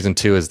the big reason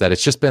too is that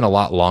it's just been a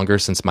lot longer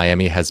since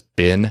Miami has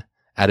been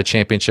at a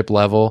championship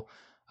level.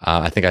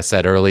 I think I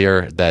said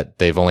earlier that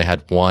they've only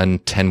had one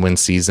 10-win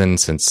season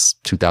since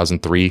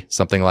 2003,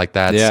 something like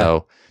that. Yeah.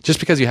 So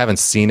just because you haven't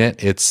seen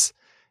it, it's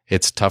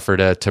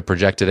tougher to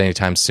project it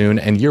anytime soon.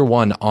 And year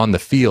one on the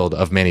field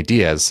of Manny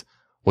Diaz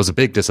was a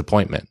big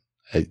disappointment.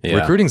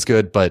 Recruiting's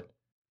good, but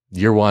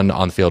year one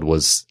on the field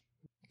was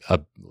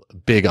a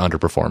big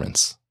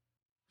underperformance.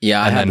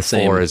 Yeah, and then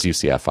 4 is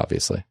UCF,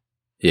 obviously.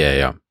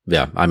 Yeah.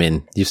 I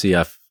mean,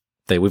 UCF,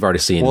 we've already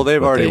seen. Well,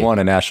 they've already won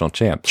a national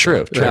champ.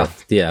 True.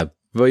 Yeah.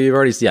 Well, you've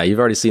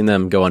already seen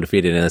them go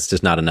undefeated, and it's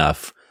just not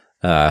enough.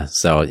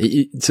 So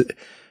they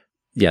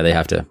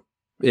have to.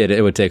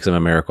 It would take a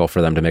miracle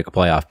for them to make a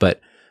playoff. But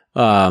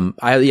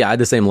I had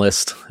the same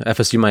list.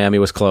 FSU Miami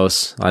was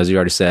close, as you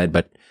already said.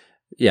 But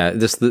yeah,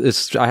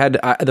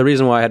 the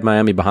reason why I had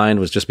Miami behind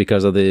was just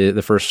because of the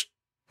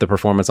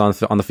performance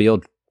on the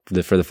field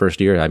for the first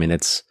year. I mean,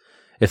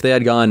 if they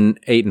had gone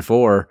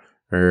 8-4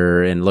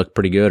 and looked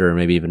pretty good, or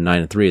maybe even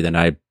 9-3, then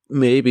I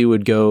maybe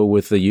would go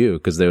with the U,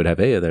 because they would have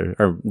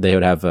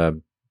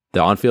the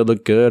on-field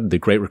look good, the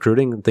great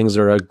recruiting, things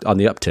are on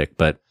the uptick.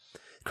 But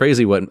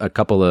crazy what a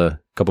couple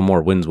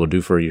more wins will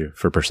do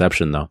for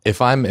perception, though.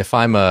 If I'm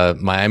a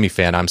Miami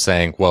fan, I'm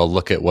saying, well,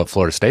 look at what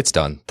Florida State's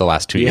done the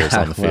last 2 years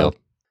on the field.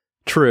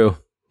 True.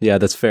 Yeah,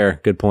 that's fair.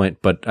 Good point.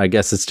 But I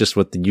guess it's just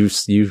what you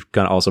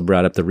kind of also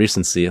brought up, the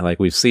recency. Like,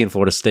 we've seen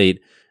Florida State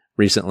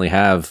recently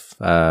have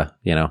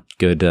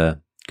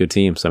good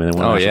teams. I mean, they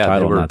won a national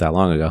title not that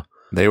long ago.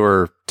 They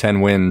were 10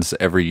 wins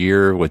every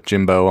year with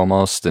Jimbo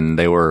almost, and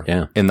they were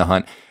in the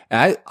hunt.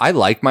 I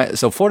like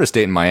so Florida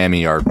State and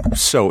Miami are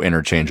so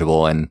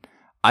interchangeable, and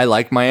I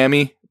like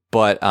Miami,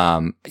 but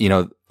I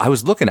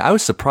was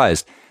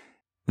surprised.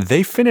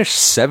 They finished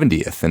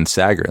 70th in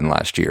Sagarin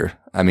last year.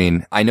 I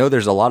mean, I know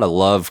there's a lot of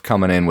love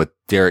coming in with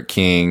Derek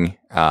King,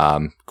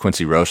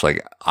 Quincy Roche.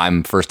 Like,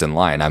 I'm first in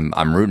line.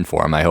 I'm rooting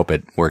for him. I hope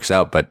it works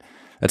out, but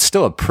that's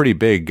still a pretty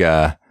big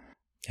gap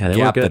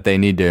that they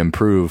need to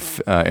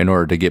improve in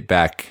order to get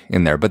back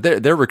in there. But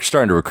they're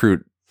starting to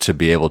recruit to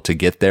be able to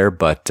get there.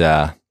 But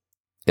I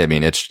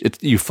mean, it's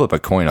you flip a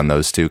coin on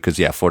those two, because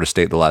Florida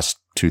State the last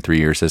 2-3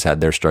 years has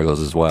had their struggles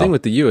as well. The thing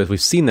with the U is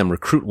we've seen them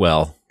recruit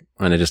well,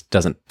 and it just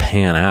doesn't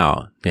pan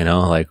out.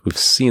 Like, we've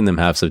seen them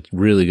have such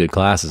really good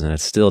classes, and it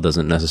still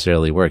doesn't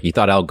necessarily work. You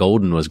thought Al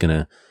Golden was going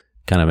to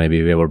kind of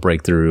maybe be able to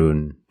break through,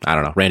 and I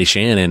don't know, Randy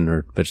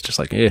Shannon, but it's just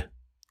like, Yeah.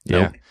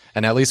 Nope.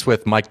 And at least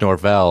with Mike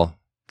Norvell,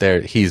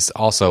 he's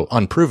also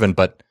unproven,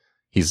 but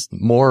he's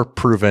more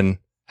proven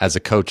as a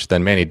coach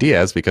than Manny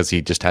Diaz, because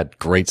he just had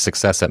great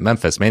success at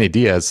Memphis. Manny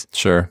Diaz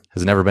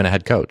has never been a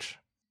head coach.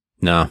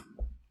 No,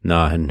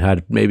 and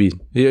had maybe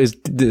he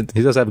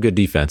does have a good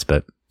defense,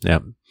 but yeah.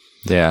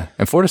 Yeah,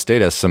 and Florida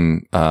State has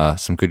some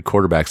good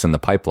quarterbacks in the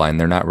pipeline.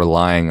 They're not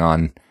relying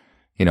on,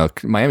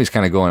 Miami's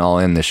kind of going all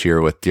in this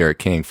year with Derek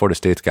King. Florida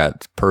State's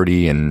got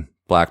Purdy and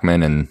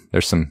Blackman, and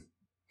there's some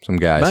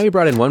guys. Miami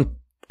brought in one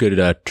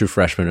good true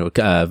freshman,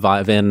 I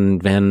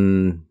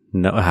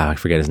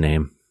forget his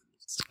name.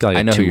 Like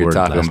I know who you're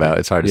talking about.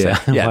 It's hard to say.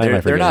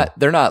 Yeah,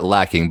 they're not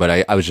lacking,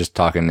 but I was just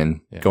talking and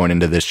going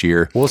into this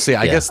year. We'll see.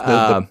 I guess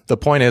the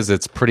point is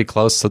it's pretty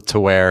close to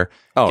where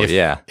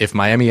if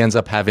Miami ends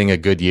up having a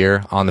good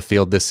year on the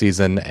field this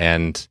season,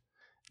 and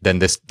then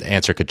this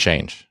answer could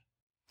change.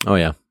 Oh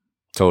yeah,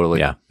 totally.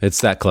 Yeah,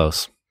 it's that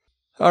close.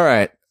 All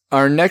right.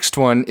 Our next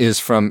one is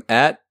from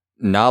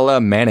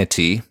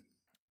 @NalaManatee.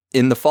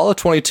 In the fall of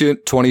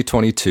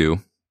 2022,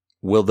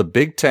 will the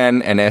Big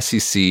Ten and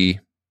SEC,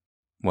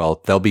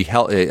 well, they'll be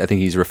healthy. I think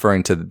he's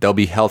referring to they'll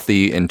be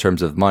healthy in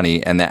terms of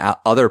money, and the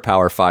other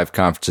Power 5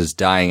 conferences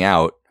dying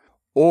out,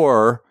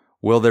 or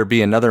will there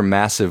be another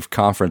massive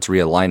conference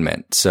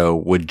realignment?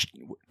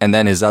 And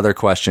then his other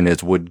question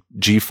is, would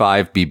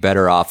G5 be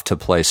better off to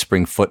play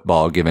spring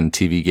football given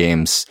TV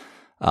games,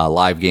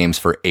 live games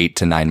for 8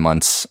 to 9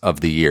 months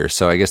of the year?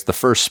 So I guess the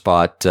first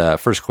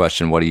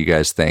question, what do you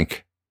guys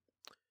think?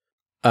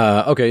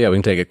 Okay, yeah, we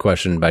can take it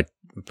question by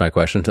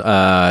question.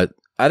 I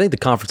think the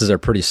conferences are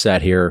pretty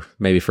set here,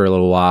 maybe for a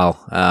little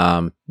while.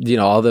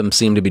 All of them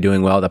seem to be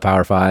doing well. The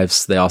Power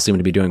Fives, they all seem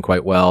to be doing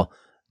quite well.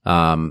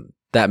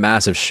 That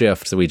massive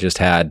shift that we just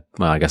had,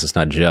 well, I guess it's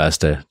not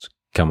just to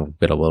come a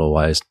bit a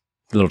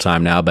little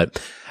time now, but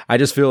I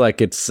just feel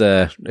like it's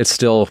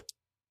still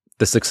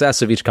the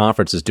success of each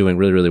conference is doing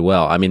really, really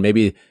well. I mean,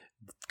 maybe a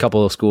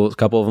couple of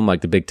them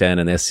like the Big Ten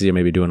and the SEC are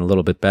maybe doing a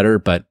little bit better,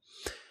 but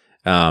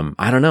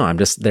I don't know. I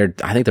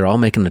think they're all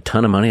making a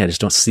ton of money. I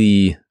just don't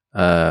see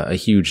a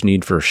huge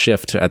need for a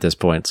shift at this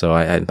point. So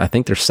I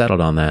think they're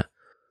settled on that.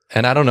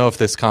 And I don't know if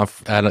this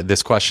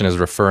question is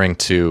referring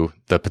to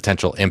the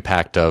potential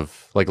impact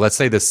of, like, let's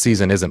say this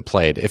season isn't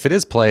played. If it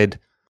is played,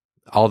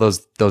 all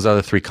those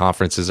other three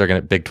conferences are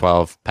going to Big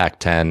 12,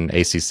 Pac-10,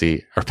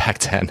 ACC, or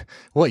Pac-10.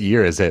 What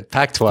year is it?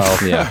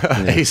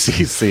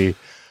 Pac-12, ACC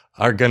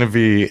are going to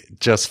be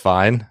just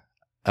fine,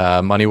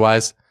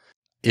 money-wise.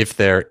 If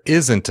there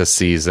isn't a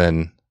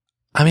season,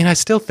 I mean, I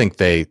still think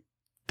they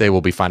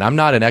will be fine. I'm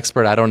not an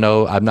expert. I don't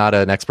know. I'm not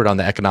an expert on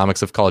the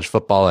economics of college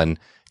football and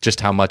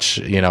just how much,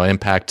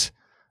 impact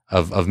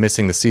of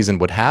missing the season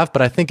would have.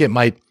 But I think it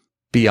might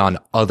be on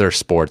other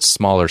sports,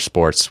 smaller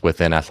sports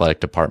within athletic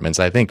departments.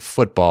 I think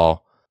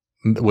football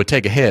would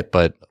take a hit,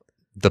 but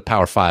the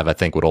Power Five, I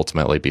think, would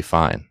ultimately be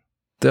fine.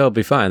 They'll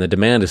be fine. The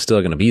demand is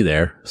still going to be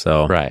there.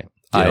 So right.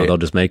 They'll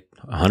just make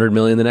 $100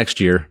 million the next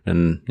year.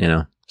 And,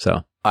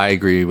 so. I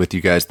agree with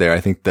you guys there. I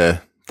think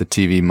the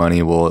TV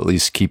money will at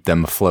least keep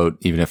them afloat,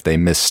 even if they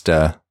missed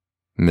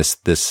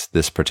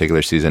this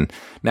particular season.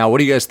 Now, what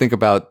do you guys think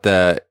about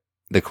the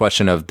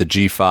question of the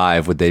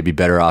G5? Would they be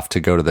better off to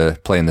go to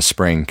play in the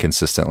spring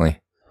consistently?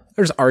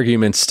 There's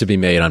arguments to be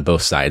made on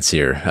both sides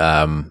here.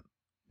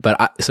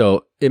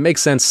 So it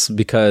makes sense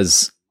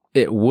because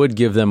it would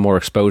give them more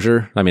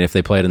exposure. I mean, if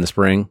they played in the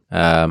spring,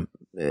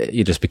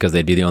 just because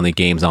they'd be the only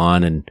games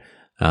on.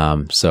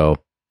 And so,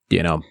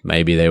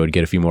 maybe they would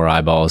get a few more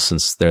eyeballs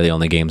since they're the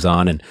only games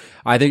on. And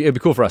I think it'd be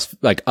cool for us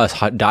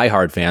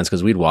diehard fans,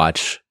 because we'd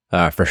watch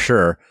for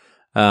sure.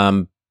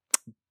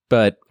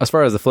 But as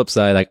far as the flip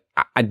side,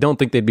 I don't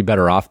think they'd be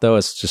better off, though.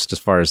 It's just as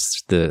far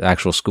as the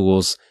actual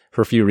schools,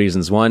 for a few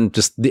reasons. One,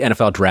 just the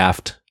NFL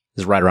draft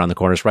is right around the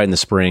corner. It's right in the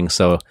spring.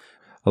 So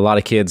a lot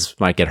of kids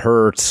might get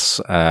hurt,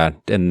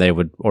 and they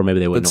would, or maybe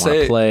they wouldn't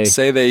want to play.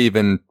 Say they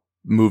even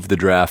move the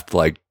draft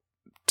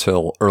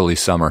till early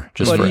summer.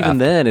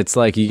 Then it's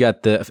you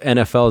got the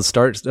NFL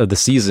start of the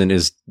season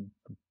is,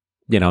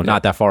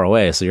 not that far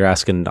away. So you're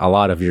asking a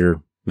lot of a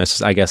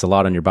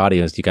lot on your body.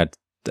 Is you got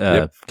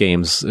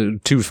games,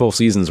 2 full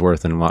seasons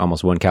worth in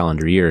almost 1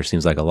 calendar year.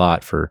 Seems like a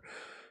lot for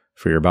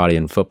your body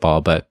in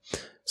football. But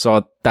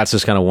so that's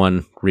just kind of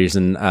one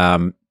reason.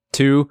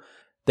 2,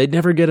 they'd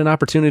never get an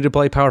opportunity to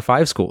play Power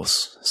 5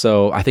 schools.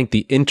 So I think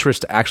the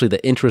interest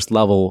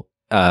level,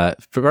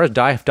 for us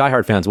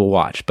diehard fans will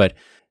watch, but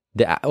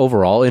the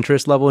overall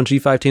interest level in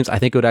G5 teams, I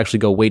think it would actually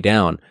go way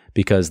down,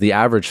 because the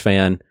average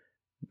fan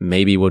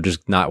maybe will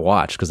just not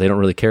watch because they don't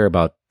really care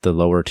about the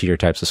lower tier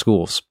types of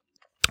schools.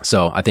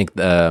 So I think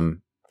the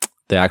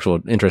actual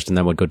interest in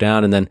them would go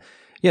down. And then,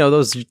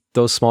 those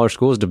smaller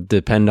schools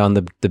depend on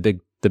the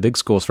big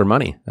schools for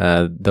money.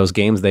 Those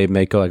games, they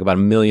make about $1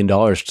 million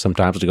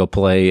sometimes to go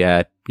play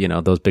at,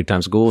 those big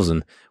time schools.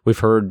 And we've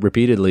heard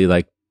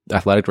repeatedly,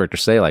 athletic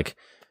directors say,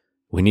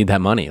 we need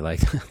that money.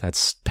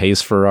 That's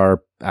pays for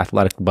our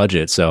athletic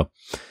budget. So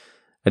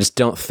I just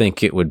don't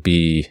think it would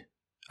be,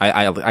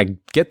 I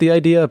get the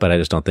idea, but I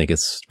just don't think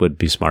would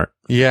be smart.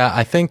 Yeah.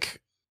 I think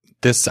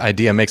this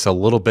idea makes a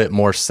little bit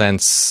more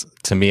sense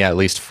to me, at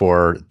least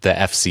for the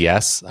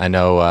FCS. I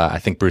know, I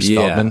think Bruce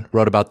Feldman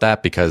wrote about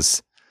that,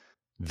 because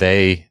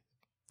to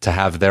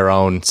have their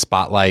own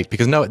spotlight,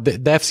 because the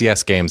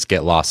FCS games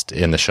get lost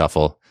in the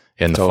shuffle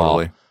in the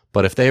fall.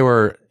 But if they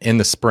were in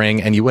the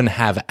spring, and you wouldn't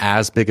have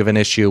as big of an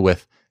issue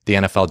with the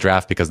NFL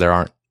draft because there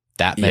aren't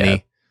that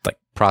many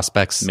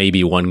prospects.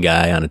 Maybe one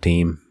guy on a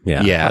team.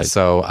 Yeah. Yeah.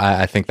 So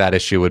I think that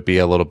issue would be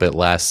a little bit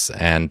less.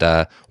 And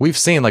we've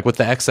seen, with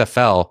the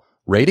XFL,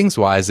 ratings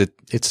wise,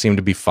 it seemed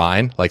to be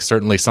fine.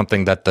 Certainly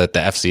something that the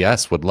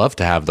FCS would love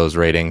to have those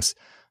ratings.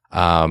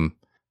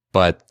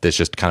 But there's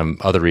just kind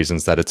of other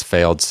reasons that it's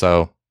failed.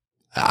 So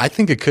I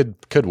think it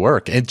could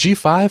work. At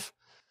G5,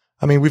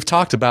 I mean, we've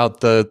talked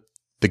about the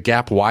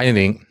gap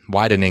widening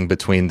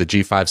between the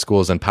G5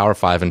 schools and Power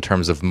 5 in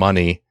terms of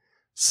money.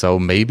 So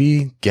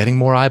maybe getting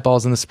more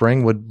eyeballs in the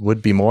spring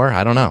would be more.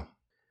 I don't know.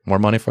 More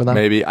money for them?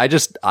 Maybe.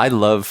 I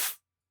love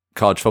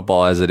college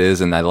football as it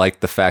is, and I like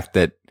the fact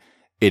that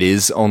it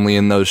is only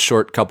in those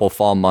short couple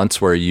fall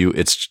months where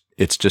it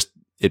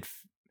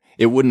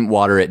wouldn't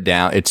water it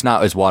down. It's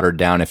not as watered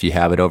down if you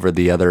have it over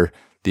the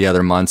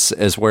other months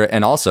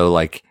and also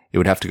it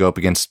would have to go up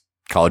against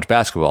college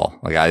basketball.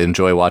 I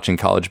enjoy watching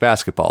college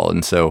basketball,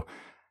 and so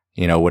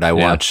would I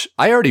watch?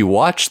 I already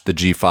watched the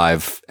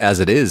G5 as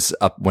it is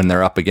up when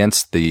they're up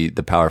against the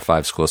Power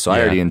 5 schools, so I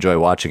already enjoy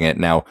watching it.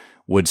 Now,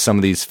 would some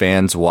of these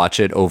fans watch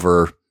it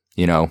over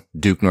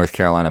Duke North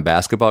Carolina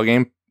basketball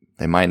game?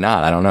 They might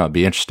not. I don't know. It'd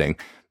be interesting,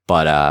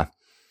 but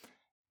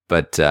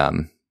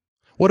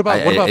what about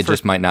it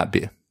just might not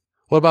be.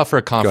 What about for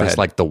a conference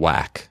like the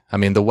WAC? I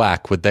mean, the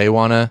WAC, would they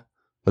want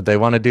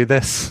to do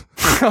this?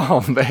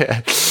 Oh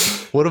man.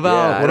 What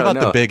about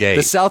the Big 8?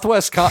 The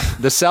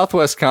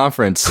Southwest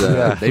Conference,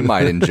 they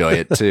might enjoy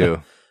it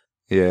too.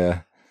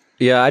 Yeah.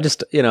 Yeah, I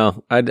just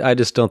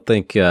don't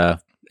think it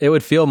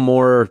would feel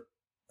more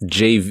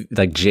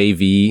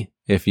JV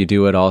if you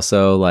do it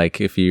also,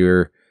 if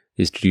you're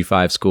these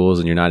G5 schools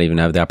and you're not even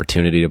have the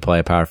opportunity to play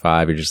a Power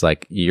 5, you're just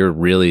you're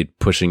really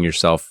pushing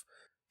yourself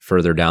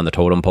further down the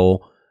totem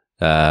pole.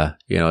 As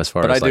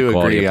far as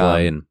quality of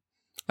play. And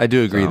I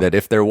do agree that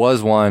if there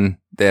was one,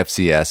 the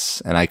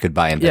FCS, and I could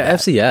buy into that. Yeah,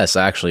 FCS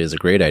actually is a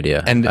great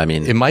idea. And I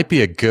mean, it might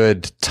be a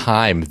good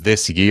time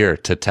this year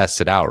to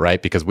test it out,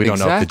 right? Because we don't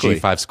know if the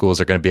G5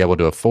 schools are going to be able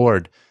to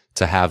afford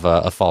to have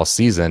a fall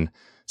season.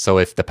 So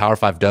if the Power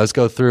 5 does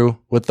go through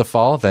with the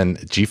fall, then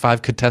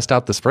G5 could test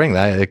out the spring.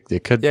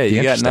 It could be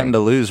you got nothing to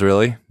lose,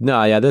 really.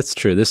 No, yeah, that's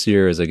true. This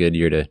year is a good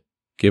year to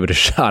give it a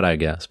shot, I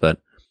guess. But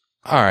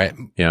all right.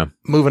 Yeah.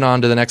 Moving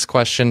on to the next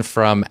question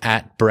from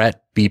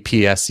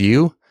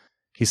 @BrettBPSU.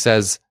 He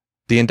says,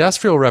 the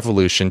Industrial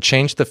Revolution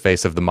changed the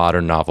face of the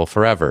modern novel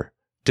forever.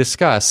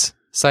 Discuss,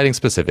 citing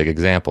specific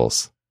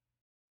examples.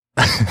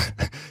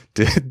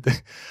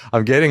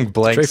 I'm getting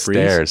blank Trey freeze?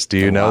 stares. Do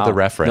you know the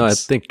reference? No, I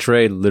think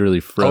Trey literally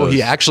froze. Oh,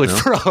 he actually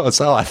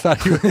froze. Oh, I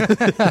thought you.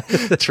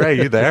 Trey,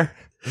 you there?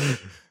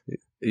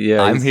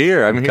 Yeah, I'm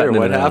here. cutting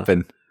What it out.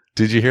 happened?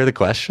 Did you hear the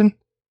question?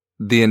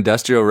 The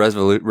Industrial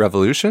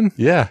Revolution?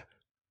 Yeah.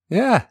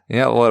 Yeah.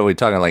 What are we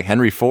talking, like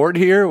Henry Ford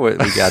here? What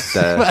we got?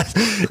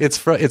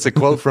 It's a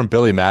quote from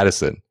Billy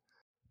Madison.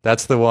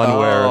 That's the one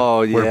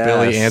where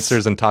Billy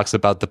answers and talks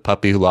about the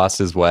puppy who lost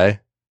his way.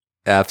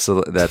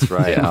 Absolutely, that's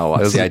right. Yeah, Oh,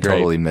 those see, are I great.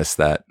 totally missed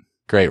that.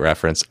 Great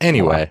reference.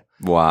 Anyway,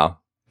 Wow.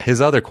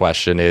 his other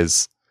question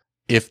is,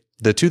 if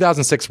the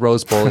 2006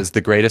 Rose Bowl is the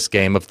greatest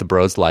game of the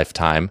Bros'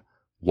 lifetime,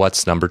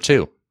 what's number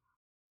 2?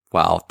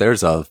 Wow,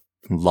 there's a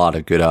lot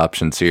of good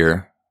options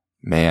here.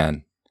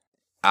 Man.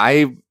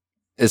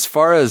 As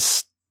far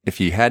as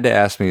if you had to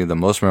ask me the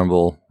most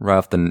memorable right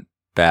off the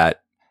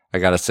bat, I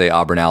gotta say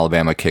Auburn,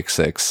 Alabama kick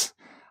 6.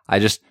 I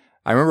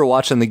remember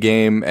watching the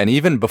game, and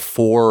even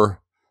before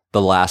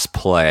the last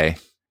play,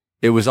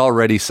 it was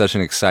already such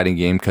an exciting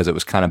game because it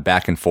was kind of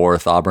back and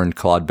forth. Auburn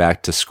clawed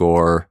back to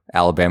score.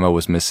 Alabama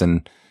was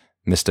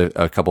missed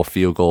a couple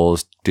field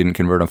goals, didn't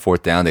convert on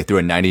 4th down. They threw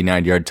a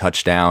 99-yard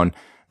touchdown.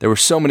 There were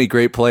so many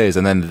great plays,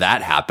 and then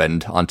that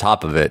happened on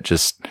top of it.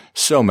 Just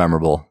so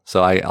memorable.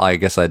 So I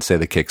guess I'd say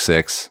the kick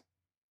 6.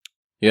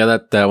 Yeah,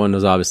 that one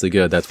was obviously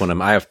good. That's one of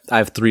them. I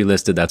have 3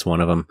 listed. That's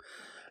one of them.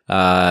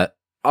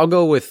 I'll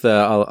go with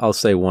I'll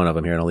say one of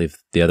them here, and I'll leave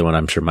the other one.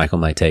 I'm sure Michael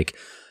might take.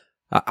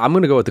 I'm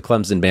going to go with the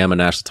Clemson-Bama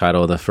national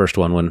title, the first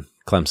one when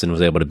Clemson was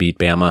able to beat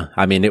Bama.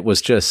 I mean, it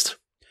was just,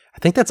 I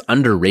think that's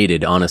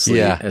underrated, honestly,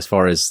 as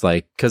far as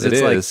like, because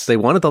it's like they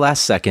won at the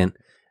last second.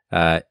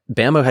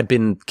 Bama had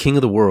been king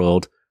of the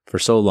world for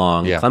so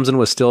long. Yeah. Clemson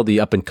was still the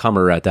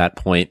up-and-comer at that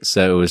point,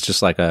 so it was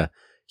just like a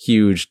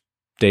huge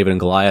David and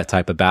Goliath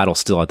type of battle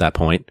still at that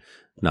point.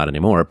 Not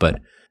anymore,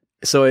 but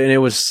so, and it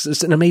was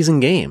just an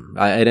amazing game.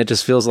 And it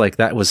just feels like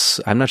that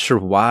was, I'm not sure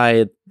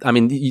why. I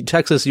mean,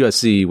 Texas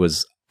USC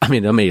was, I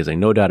mean,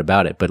 amazing, no doubt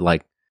about it. But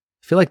like,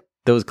 I feel like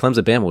those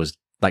Clemson Bama was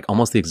like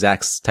almost the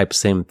exact type of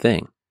same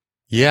thing.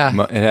 Yeah.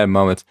 It had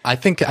moments. I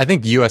think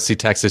USC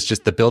Texas,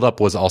 just the buildup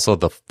was also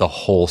the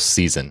whole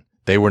season.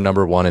 They were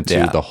number 1 and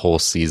 2 the whole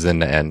season.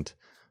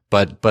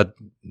 But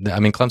I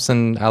mean,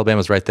 Clemson,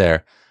 Alabama's right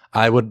there.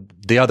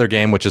 The other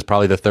game, which is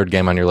probably the third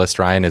game on your list,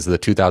 Ryan, is the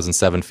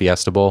 2007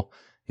 Fiesta Bowl.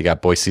 You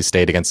got Boise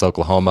State against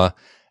Oklahoma,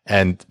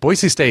 and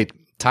Boise State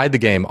tied the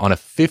game on a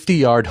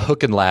 50-yard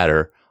hook and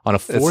ladder on a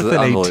 4th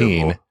and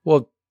 18.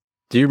 Well,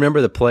 do you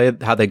remember the play,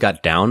 how they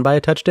got down by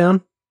a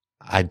touchdown?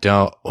 I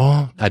don't.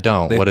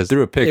 They What is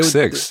threw a pick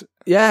 6.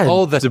 Yeah.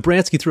 Oh,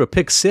 Zabransky threw a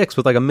pick 6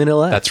 with like a minute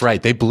left. That's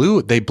right. They blew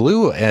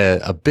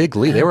a big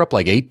lead. They were up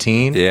like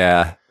 18.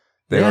 Yeah.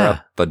 They were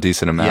up a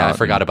decent amount. Yeah, I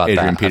forgot about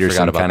Adrian that.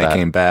 Peterson kind of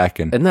came back.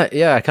 And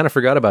I kind of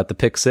forgot about the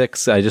pick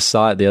 6. I just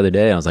saw it the other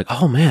day. I was like,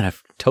 oh man, I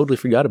totally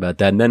forgot about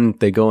that. And then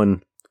they go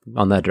in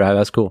on that drive.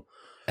 That's cool.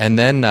 And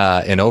then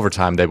in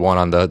overtime, they won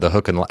on the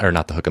hook and or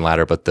not the hook and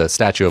ladder, but the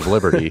Statue of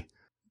Liberty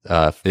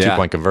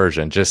 2-point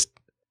conversion.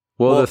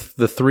 Well,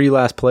 the 3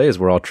 last plays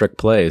were all trick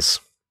plays.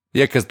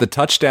 yeah, because the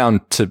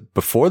touchdown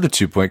before the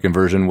 2-point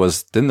conversion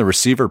didn't the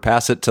receiver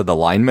pass it to the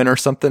lineman or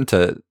something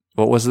to,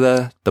 what was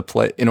the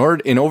play? In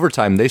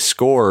overtime, they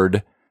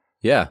scored.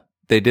 Yeah.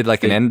 They did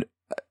like an end.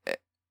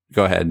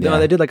 Go ahead. No,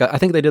 they did I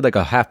think they did like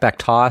a halfback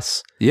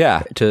toss.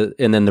 Yeah.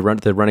 And then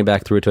the running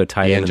back threw it to a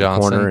tight end in the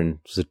corner. And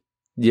I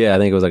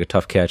think it was like a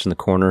tough catch in the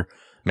corner.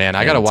 Man,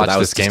 I got to watch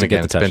this game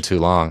again. It's been too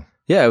long.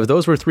 Yeah,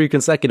 those were 3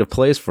 consecutive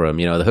plays for him.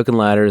 You know, the hook and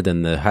ladder,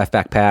 then the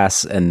halfback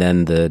pass, and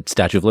then the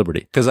Statue of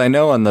Liberty. Because I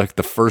know on the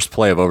first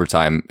play of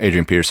overtime,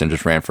 Adrian Peterson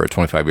just ran for a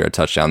 25-yard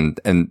touchdown.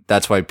 And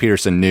that's why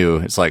Peterson knew,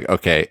 it's like,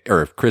 okay,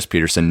 or Chris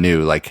Peterson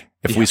knew, like,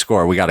 if we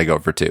score, we got to go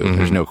for 2. Mm-hmm.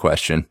 There's no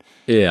question.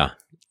 Yeah.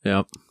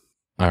 Yep.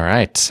 All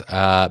right.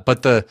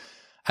 But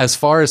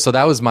so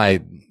that was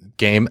my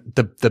game.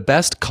 The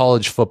best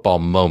college football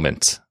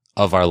moment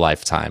of our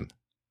lifetime,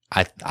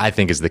 I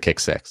think, is the kick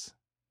 6.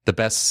 The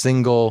best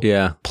single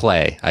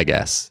play, I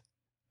guess.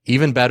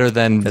 Even better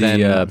than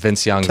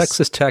Vince Young's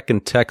Texas Tech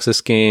and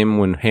Texas game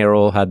when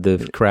Harrell had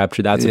the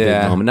Crabtree. That's a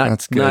big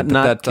moment.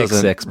 Not kick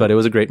 6, but it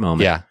was a great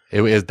moment. Yeah,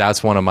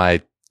 that's one of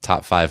my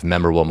top 5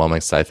 memorable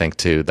moments, I think,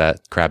 too,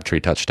 that Crabtree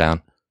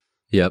touchdown.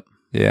 Yep.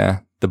 Yeah.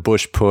 The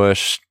Bush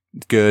push,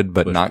 good,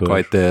 but not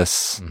quite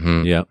this.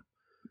 Mm-hmm. Yep.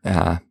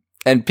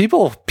 And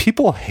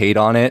people hate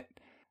on it.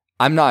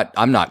 I'm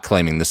not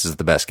claiming this is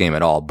the best game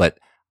at all, but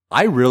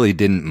I really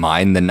didn't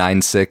mind the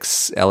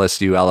 9-6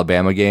 LSU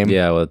Alabama game.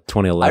 Yeah,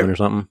 2011 or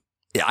something.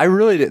 Yeah, I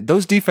really did.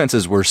 Those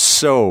defenses were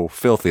so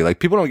filthy. Like,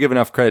 people don't give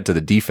enough credit to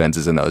the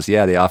defenses in those.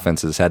 Yeah, the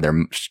offenses had their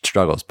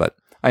struggles, but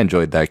I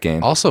enjoyed that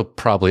game. Also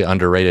probably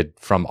underrated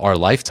from our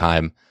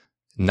lifetime,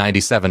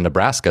 97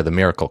 Nebraska, the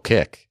miracle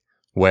kick.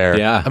 Where,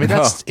 I mean,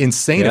 that's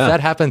insane. Yeah. If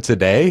that happened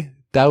today,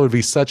 that would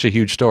be such a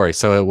huge story.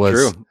 So it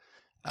was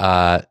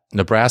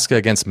Nebraska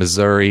against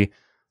Missouri.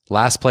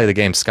 Last play of the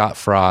game, Scott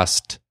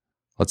Frost,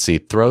 let's see,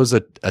 throws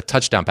a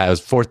touchdown pass. It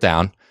was 4th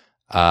down,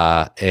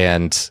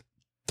 and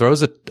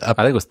throws I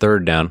think it was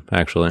 3rd down,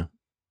 actually.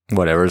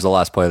 Whatever is the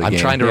last play of the I'm game.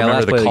 trying to Yeah, remember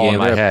last the play of the call in game.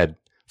 my They're- head.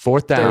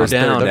 Fourth down, Third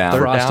down, third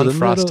Frost to down, the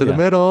Frost to the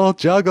middle,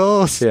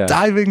 juggles, Yeah.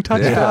 diving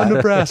touchdown,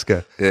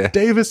 Nebraska. Yeah.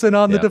 Davison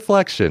on the Yeah.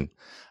 deflection.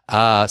 So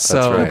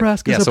right.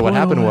 Nebraska's yeah, a so what point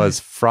happened away. was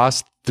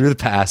Frost threw the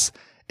pass.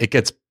 It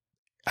gets,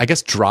 I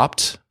guess,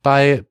 dropped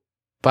by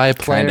a player.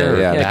 Kinda,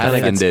 yeah. Yeah, Kinda kinda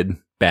gets- Ended.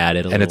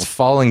 batted a and it's little.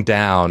 falling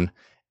down.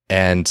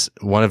 And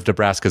one of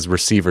Nebraska's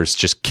receivers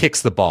just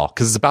kicks the ball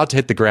because it's about to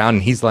hit the ground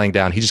and he's laying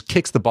down. He just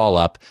kicks the ball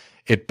up.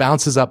 It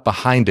bounces up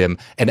behind him,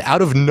 and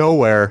out of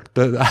nowhere,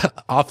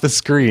 off the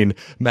screen,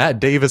 Matt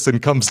Davison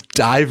comes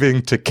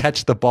diving to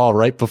catch the ball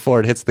right before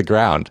it hits the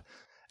ground.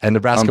 And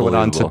Nebraska went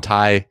on to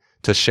Unbelievable.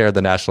 to share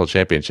the national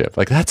championship.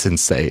 Like, that's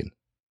insane.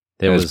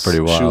 It It was was pretty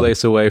wild.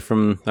 shoelace away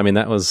from. I mean,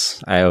 that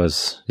was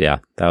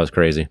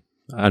crazy,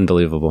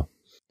 unbelievable.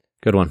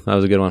 Good one. That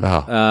was a good one.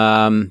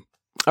 Oh.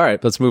 All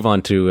right, let's move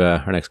on to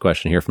our next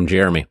question here from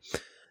Jeremy.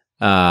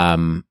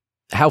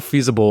 How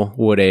feasible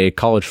would a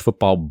college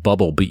football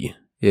bubble be?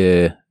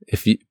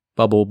 If you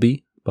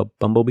bumblebee,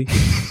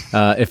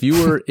 if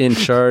you were in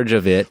charge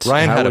of it,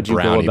 Ryan how had a would you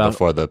go brownie about?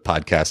 before the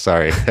podcast.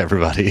 Sorry,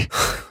 everybody.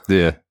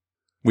 Yeah.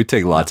 We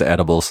take lots of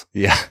edibles.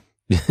 Yeah.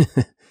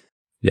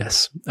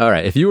 Yes. All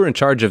right. If you were in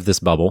charge of this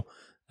bubble,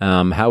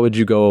 how would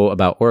you go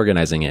about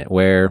organizing it?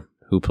 Where,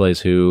 who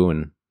plays who,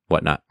 and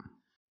whatnot?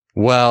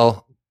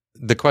 Well,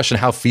 the question,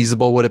 how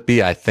feasible would it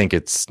be? I think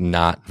it's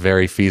not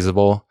very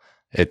feasible.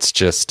 It's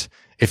just,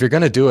 if you're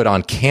going to do it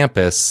on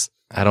campus,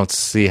 I don't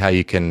see how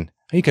you can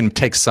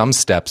take some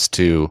steps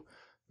to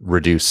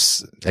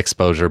reduce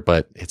exposure,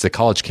 but it's a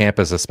college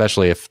campus,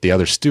 especially if the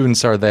other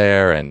students are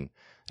there and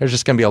there's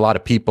just going to be a lot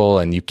of people,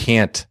 and you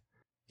can't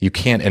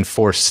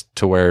enforce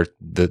to where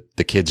the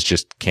kids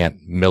just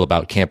can't mill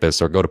about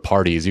campus or go to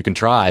parties. You can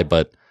try,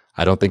 but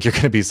I don't think you're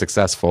going to be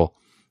successful.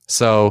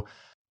 So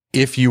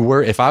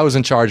if I was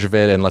in charge of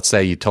it, and let's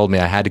say you told me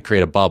I had to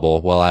create a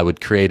bubble, well, I would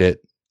create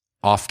it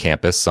off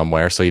campus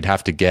somewhere. So you'd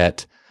have to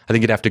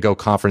go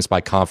conference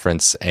by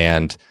conference.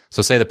 And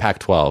so say the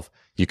Pac-12,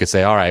 you could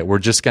say, all right, we're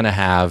just going to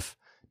have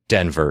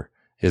Denver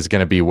is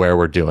going to be where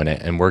we're doing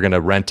it. And we're going to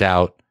rent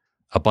out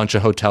a bunch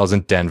of hotels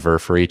in Denver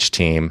for each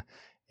team.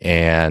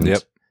 And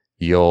Yep.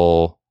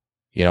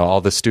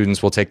 all the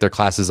students will take their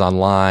classes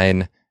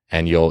online,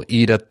 and you'll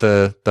eat at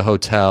the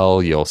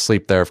hotel. You'll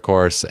sleep there, of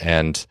course,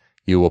 and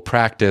you will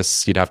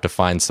practice. You'd have to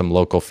find some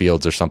local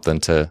fields or something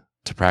to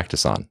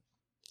practice on.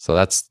 So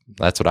that's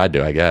what I'd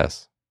do, I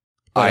guess.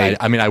 I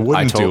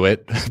wouldn't do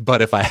it,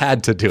 but if I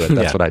had to do it,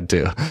 that's Yeah. what I'd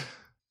do.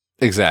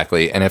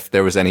 Exactly. And if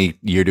there was any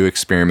year to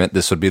experiment,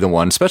 this would be the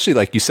one. Especially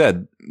like you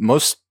said,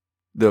 most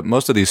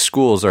of these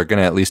schools are going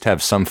to at least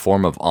have some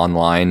form of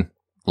online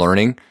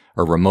learning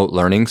or remote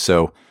learning.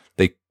 So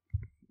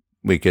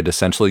we could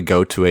essentially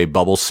go to a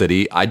bubble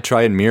city. I'd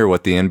try and mirror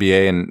what the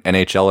NBA and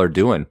NHL are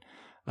doing.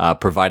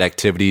 Provide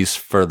activities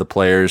for the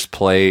players,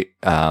 play,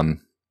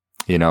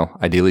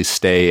 ideally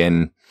stay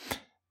in,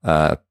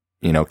 kind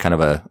of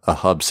a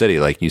hub city.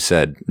 Like you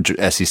said,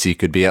 SEC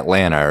could be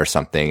Atlanta or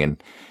something.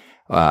 And,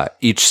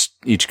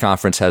 each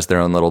conference has their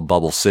own little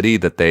bubble city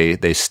that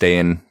they stay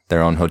in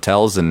their own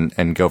hotels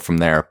and go from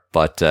there.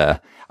 But,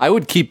 I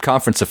would keep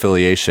conference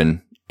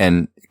affiliation,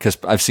 and because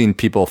I've seen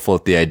people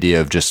float the idea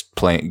of just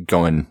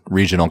going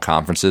regional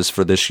conferences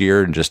for this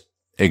year and just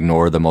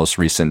ignore the most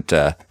recent,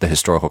 the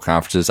historical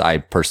conferences. I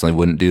personally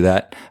wouldn't do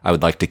that. I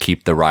would like to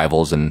keep the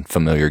rivals and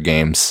familiar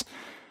games.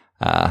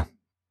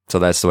 So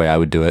that's the way I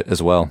would do it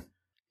as well.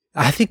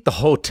 I think the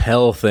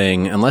hotel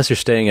thing, unless you're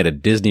staying at a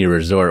Disney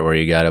resort where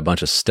you got a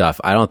bunch of stuff,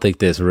 I don't think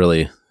that's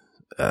really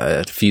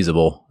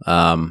feasible.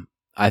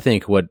 I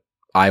think what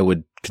I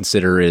would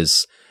consider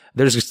is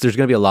there's going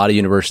to be a lot of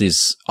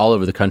universities all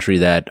over the country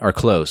that are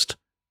closed.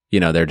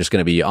 They're just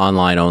going to be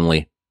online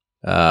only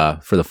for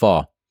the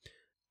fall.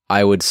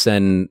 I would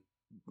send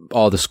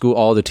all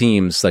the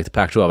teams, like the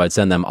Pac-12, I'd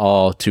send them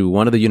all to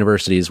one of the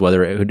universities,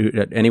 whether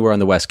anywhere on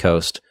the West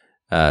Coast.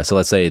 So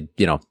let's say,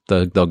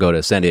 they'll go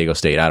to San Diego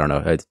State. I don't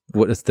know.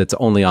 That's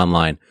only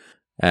online.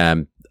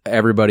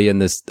 Everybody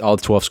in all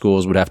 12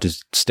 schools would have to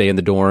stay in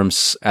the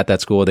dorms at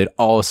that school. They'd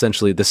all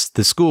essentially, the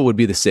school would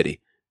be the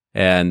city,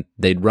 and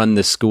they'd run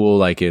this school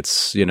like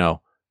it's,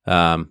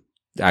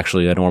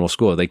 actually a normal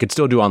school. They could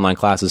still do online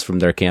classes from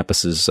their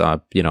campuses,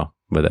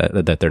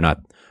 that they're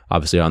not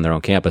obviously on their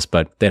own campus,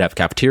 but they'd have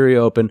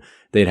cafeteria open.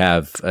 They'd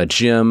have a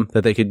gym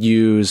that they could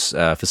use,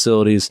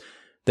 facilities.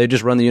 They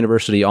just run the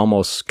university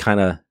almost kind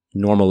of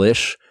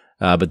normal-ish,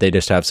 but they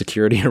just have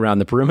security around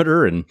the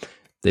perimeter, and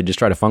they just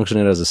try to function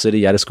it as a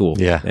city at a school.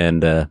 Yeah.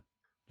 And,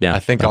 I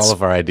think all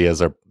of our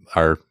ideas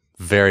are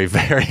very,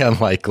 very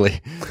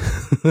unlikely.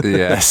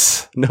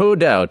 Yes. no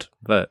doubt,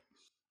 but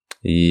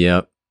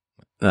yep.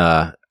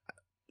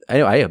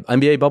 Anyway,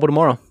 NBA bubble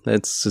tomorrow.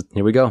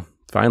 Here we go.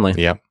 Finally.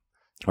 Yep.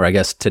 Or I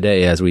guess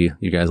today, as you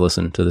guys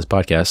listen to this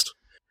podcast.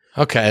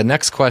 Okay.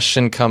 Next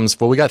question comes.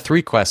 Well, we got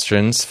 3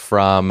 questions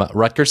from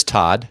Rutgers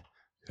Todd,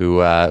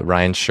 who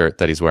Ryan's shirt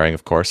that he's wearing,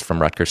 of course,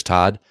 from Rutgers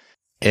Todd.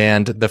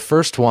 And the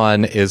first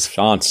one is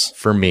Chance.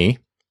 for me.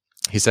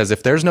 He says,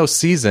 if there's no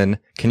season,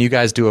 can you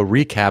guys do a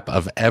recap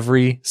of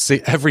every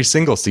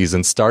single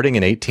season starting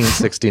in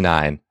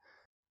 1869?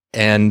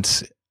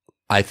 And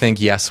I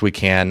think, yes, we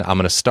can. I'm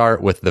going to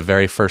start with the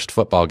very first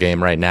football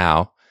game right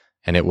now.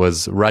 And it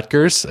was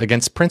Rutgers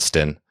against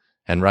Princeton.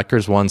 And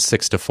Rutgers won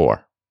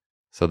 6-4.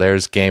 So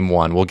there's game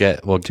one. We'll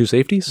Two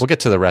safeties? We'll get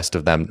to the rest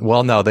of them.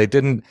 Well, no, they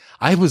didn't.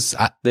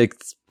 The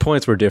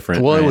points were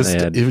different. Well,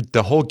 right?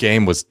 the whole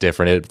game was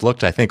different. It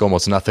looked, I think,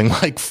 almost nothing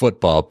like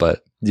football,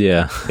 but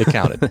yeah, it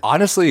counted.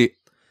 Honestly,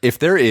 if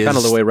there is kind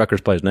of the way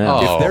Rutgers plays now.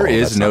 Oh, if there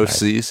is that's no not nice.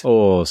 season,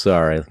 Oh,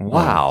 sorry.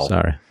 Wow. Oh,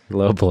 sorry.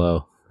 Low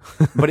blow.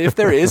 but if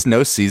there is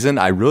no season,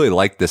 I really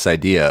like this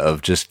idea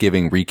of just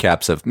giving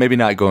recaps of maybe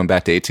not going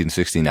back to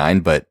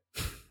 1869, but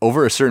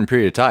over a certain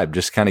period of time,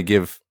 just kind of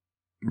give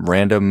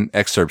random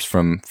excerpts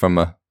from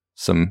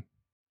some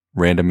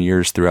random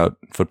years throughout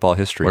football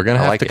history. We're going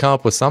to I have like to it. come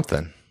up with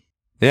something.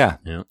 Yeah.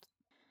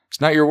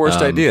 It's not your worst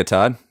idea,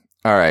 Todd.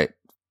 All right.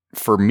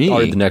 For me. I'll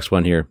read the next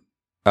one here.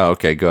 Oh,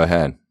 okay. Go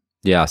ahead.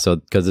 Yeah, so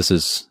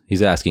because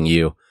he's asking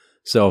you.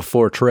 So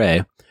for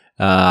Trey,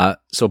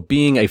 so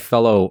being a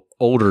fellow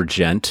older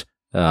gent,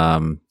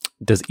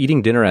 does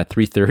eating dinner at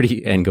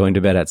 3:30 and going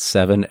to bed at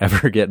 7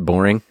 ever get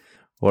boring,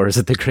 or is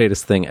it the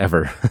greatest thing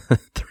ever?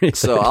 3:30.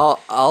 So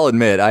I'll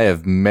admit I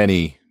have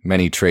many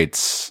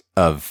traits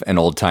of an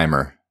old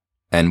timer,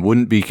 and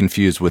wouldn't be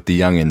confused with the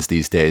youngins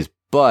these days.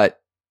 But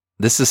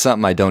this is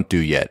something I don't do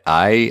yet.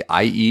 I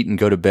eat and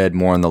go to bed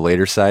more on the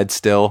later side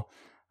still.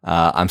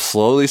 I'm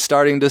slowly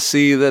starting to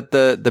see that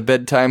the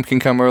bedtime can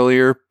come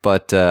earlier,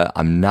 but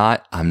I'm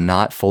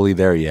not fully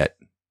there yet.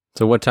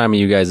 So what time are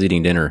you guys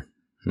eating dinner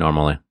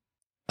normally?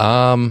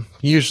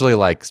 Usually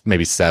like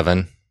maybe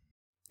 7.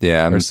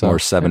 Yeah, I'm Or so. more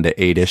 7 to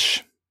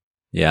 8-ish.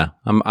 Yeah,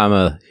 I'm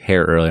a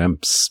hair early. I'm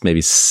maybe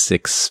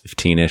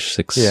 6:15ish,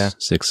 6 Yeah.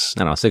 6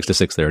 to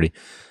 6:30.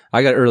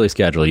 I got early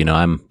schedule.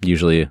 I'm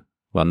usually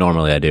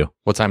normally I do.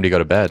 What time do you go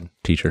to bed?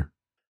 Teacher.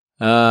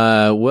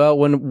 Well,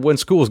 when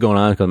school's going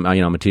on, 'cause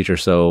I'm a teacher,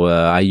 so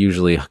I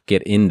usually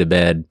get into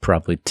bed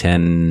probably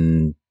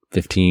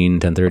 10:15,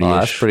 10:30 Oh, ish.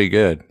 that's pretty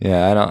good.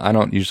 Yeah, I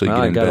don't usually get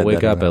I in gotta bed wake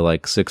that up early. at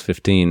like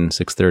 6:15,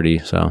 6:30.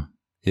 So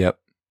Yep.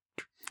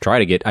 try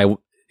to get in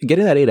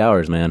that 8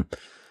 hours, man.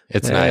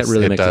 It's Yeah, nice. It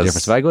really It makes does. a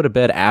difference. If I go to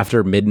bed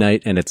after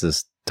midnight and it's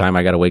this time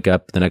I got to wake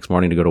up the next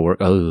morning to go to work,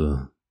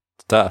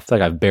 It's tough. it's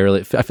like I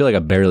feel like I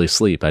barely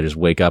sleep. I just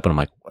wake up and I'm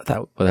like,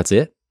 that's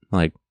it?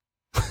 Like,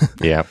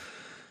 Yeah.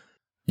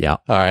 yeah.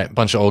 All right.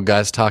 Bunch of old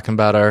guys talking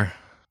about our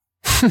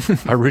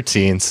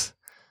routines.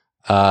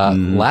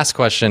 Last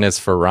question is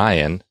for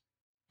Ryan.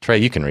 Trey,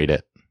 you can read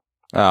it.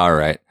 All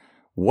right.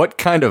 What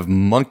kind of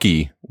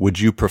monkey would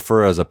you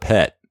prefer as a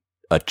pet?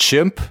 A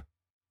chimp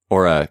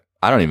or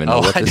I don't even know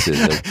what this is.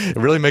 It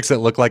really makes it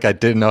look like I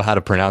didn't know how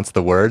to pronounce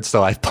the word,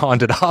 so I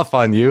pawned it off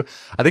on you.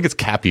 I think it's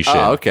Capuchin.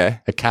 Oh, okay.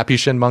 A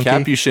Capuchin monkey?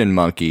 Capuchin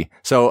monkey.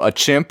 So a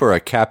chimp or a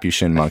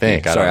Capuchin monkey?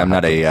 think. I Sorry, don't I'm know.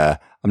 we're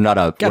not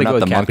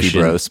the monkey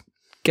Capuchin. bros.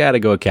 Gotta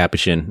go with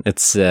Capuchin.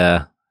 It's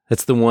the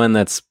one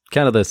that's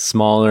kind of the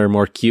smaller,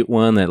 more cute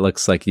one that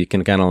looks like you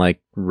can kind of like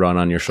run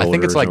on your I shoulders.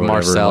 think it's like or whatever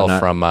and Marcel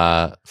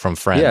whatnot. from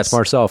Friends. Yeah, it's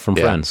Marcel from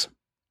Yeah. Friends.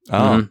 Oh,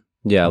 Mhm.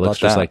 Yeah, it How looks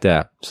about just that? like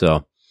that.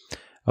 So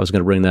I was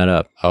going to bring that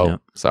up. Oh, Yeah.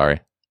 sorry.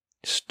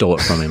 Stole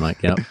it from him,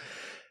 like, yeah.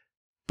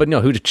 But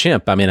no, who's a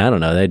chimp? I mean, I don't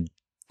know. They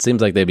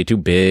seems like they'd be too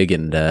big,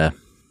 and I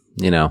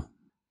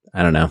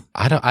don't know.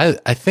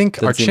 I think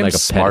Doesn't are seem chimps like a pet. It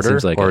smarter,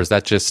 seems like or a- is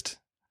that just?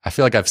 I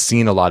feel like I've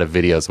seen a lot of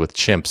videos with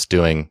chimps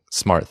doing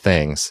smart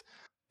things,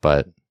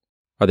 but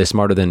Are they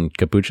smarter than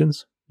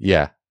capuchins?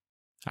 yeah.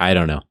 I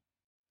don't know.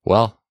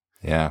 Well,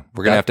 yeah.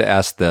 We're gonna have to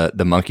ask the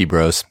monkey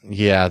bros.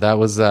 yeah, that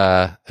was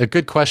a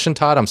good question,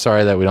 Todd. I'm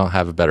sorry that we don't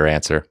have a better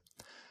answer.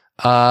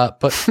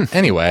 But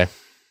anyway,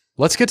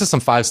 let's get to some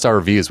 5-star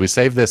reviews. We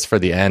saved this for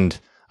the end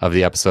of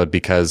the episode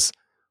because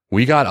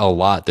we got a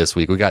lot this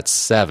week. We got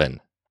 7.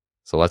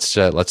 So let's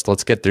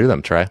get through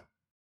them, Trey.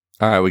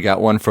 All right, we got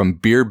one from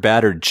Beer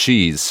Battered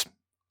Cheese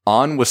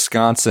on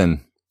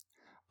Wisconsin.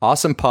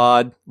 Awesome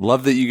pod.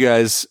 Love that you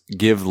guys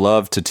give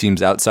love to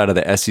teams outside of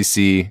the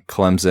SEC,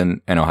 Clemson,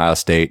 and Ohio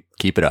State.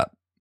 Keep it up.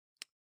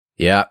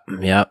 Yeah.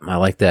 I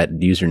like that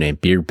username,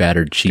 beer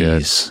battered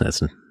cheese.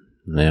 That's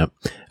yeah.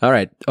 All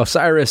right,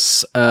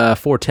 Osiris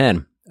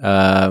 410.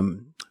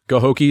 Go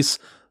Hokies.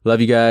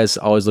 Love you guys.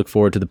 Always look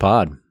forward to the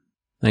pod.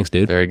 Thanks,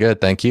 dude. Very good.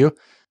 Thank you.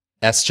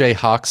 SJ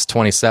Hawks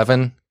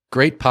 27.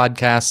 Great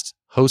podcast.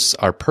 Hosts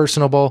are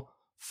personable,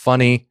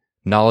 funny,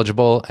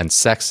 knowledgeable, and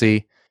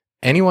sexy.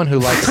 Anyone who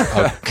likes...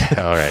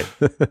 Okay, all right.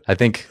 I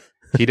think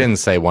he didn't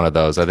say one of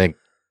those. I think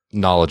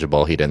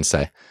knowledgeable he didn't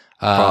say.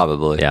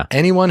 Probably. Yeah.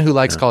 Anyone who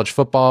likes college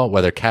football,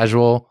 whether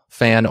casual,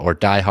 fan, or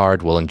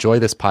diehard, will enjoy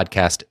this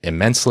podcast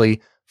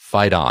immensely.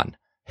 Fight on.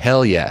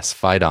 Hell yes,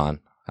 fight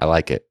on. I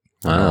like it.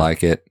 I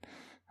like it.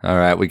 All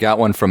right, we got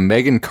one from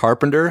Megan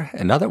Carpenter.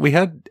 And now that we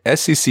had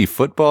SEC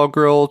football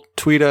girl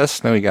tweet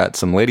us, now we got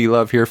some lady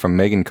love here from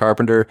Megan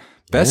Carpenter.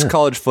 Best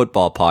college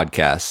football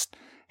podcast.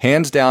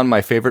 Hands down,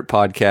 my favorite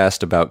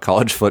podcast about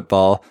college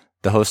football.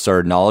 The hosts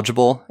are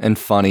knowledgeable and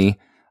funny,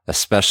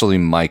 especially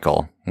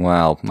Michael.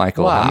 Wow,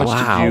 Michael,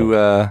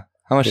 how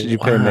much did you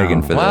pay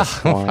Megan for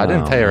this? Wow. I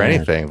didn't pay her man.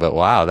 anything, but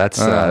wow, that's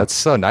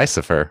so nice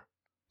of her.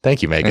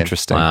 Thank you, Megan.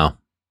 Interesting. Wow.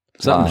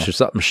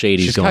 Something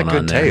shady's She's going got good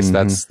on there.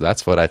 taste.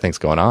 That's what I think's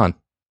going on.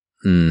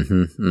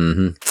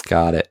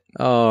 Got it.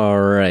 All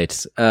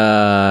right.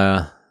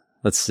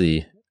 Let's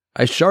see.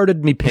 I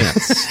sharded me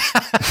pants.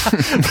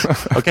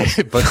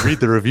 Okay, but read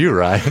the review,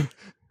 Ryan.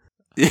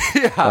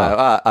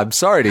 Yeah, I'm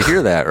sorry to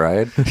hear that,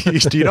 Ryan. You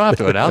don't have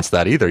to announce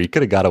that either. You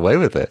could have got away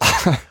with it.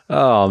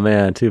 Oh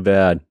man, too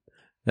bad.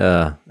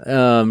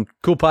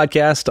 Cool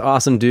podcast,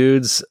 awesome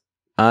dudes.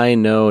 I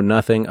know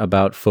nothing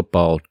about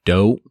football.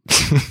 Dope.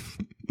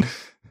 That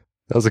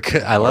was a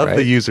good. I love the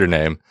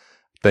username.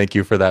 Thank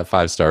you for that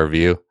 5-star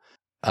review.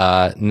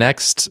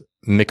 Next,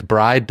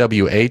 McBride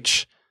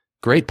WH.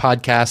 Great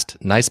podcast.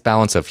 Nice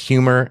balance of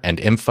humor and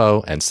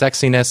info and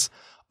sexiness.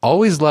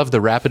 Always love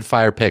the rapid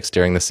fire picks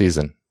during the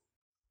season.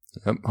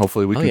 Yep,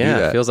 hopefully we can do It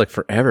that. feels like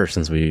forever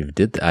since we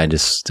did that. I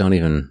just don't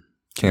even.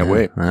 Can't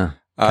wait. I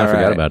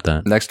forgot about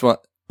that. Next one.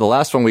 The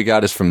last one we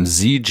got is from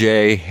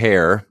ZJ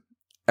Hare.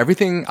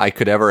 Everything I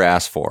could ever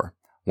ask for.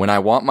 When I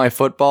want my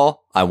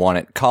football, I want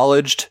it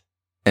colleged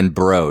and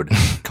broed.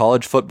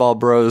 College Football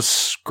Bros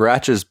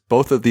scratches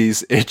both of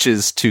these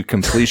itches to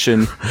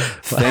completion.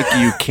 Thank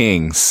you,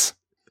 Kings.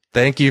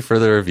 Thank you for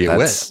the review.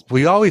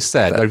 We always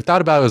said, I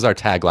thought about it as our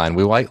tagline.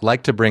 We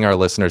like to bring our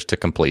listeners to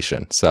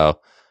completion. So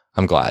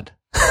I'm glad.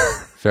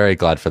 Very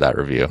glad for that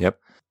review. Yep.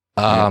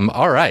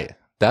 All right.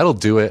 That'll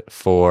do it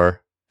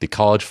for the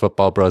College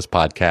Football Bros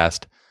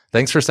podcast.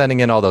 Thanks for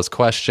sending in all those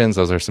questions.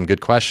 Those are some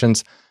good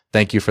questions.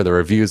 Thank you for the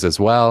reviews as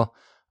well.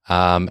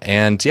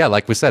 And yeah,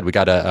 like we said, we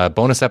got a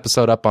bonus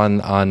episode up on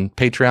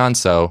Patreon.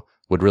 So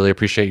would really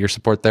appreciate your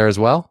support there as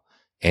well.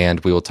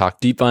 And we will talk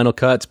Deep vinyl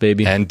cuts,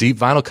 baby. and deep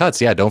vinyl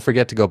cuts. Yeah. Don't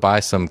forget to go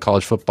buy some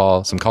college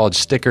football, some college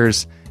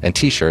stickers and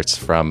t-shirts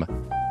from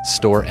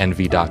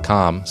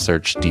storeenvy.com.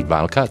 Search Deep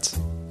Vinyl Cuts.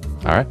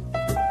 All right.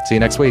 See you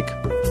next week.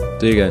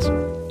 See you guys.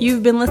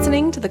 You've been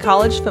listening to the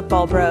College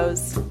Football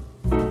Bros.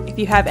 If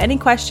you have any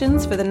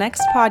questions for the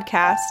next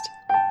podcast,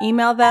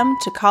 email them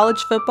to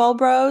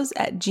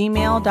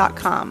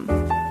collegefootballbros@gmail.com.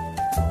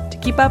 To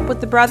keep up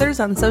with the brothers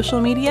on social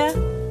media,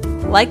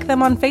 like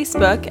them on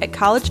Facebook at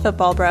College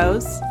Football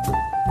Bros,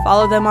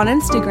 follow them on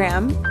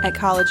Instagram at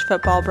College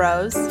Football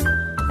Bros,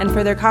 and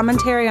for their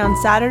commentary on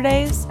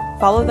Saturdays,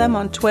 follow them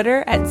on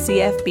Twitter at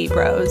CFB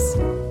Bros.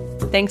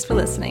 Thanks for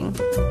listening.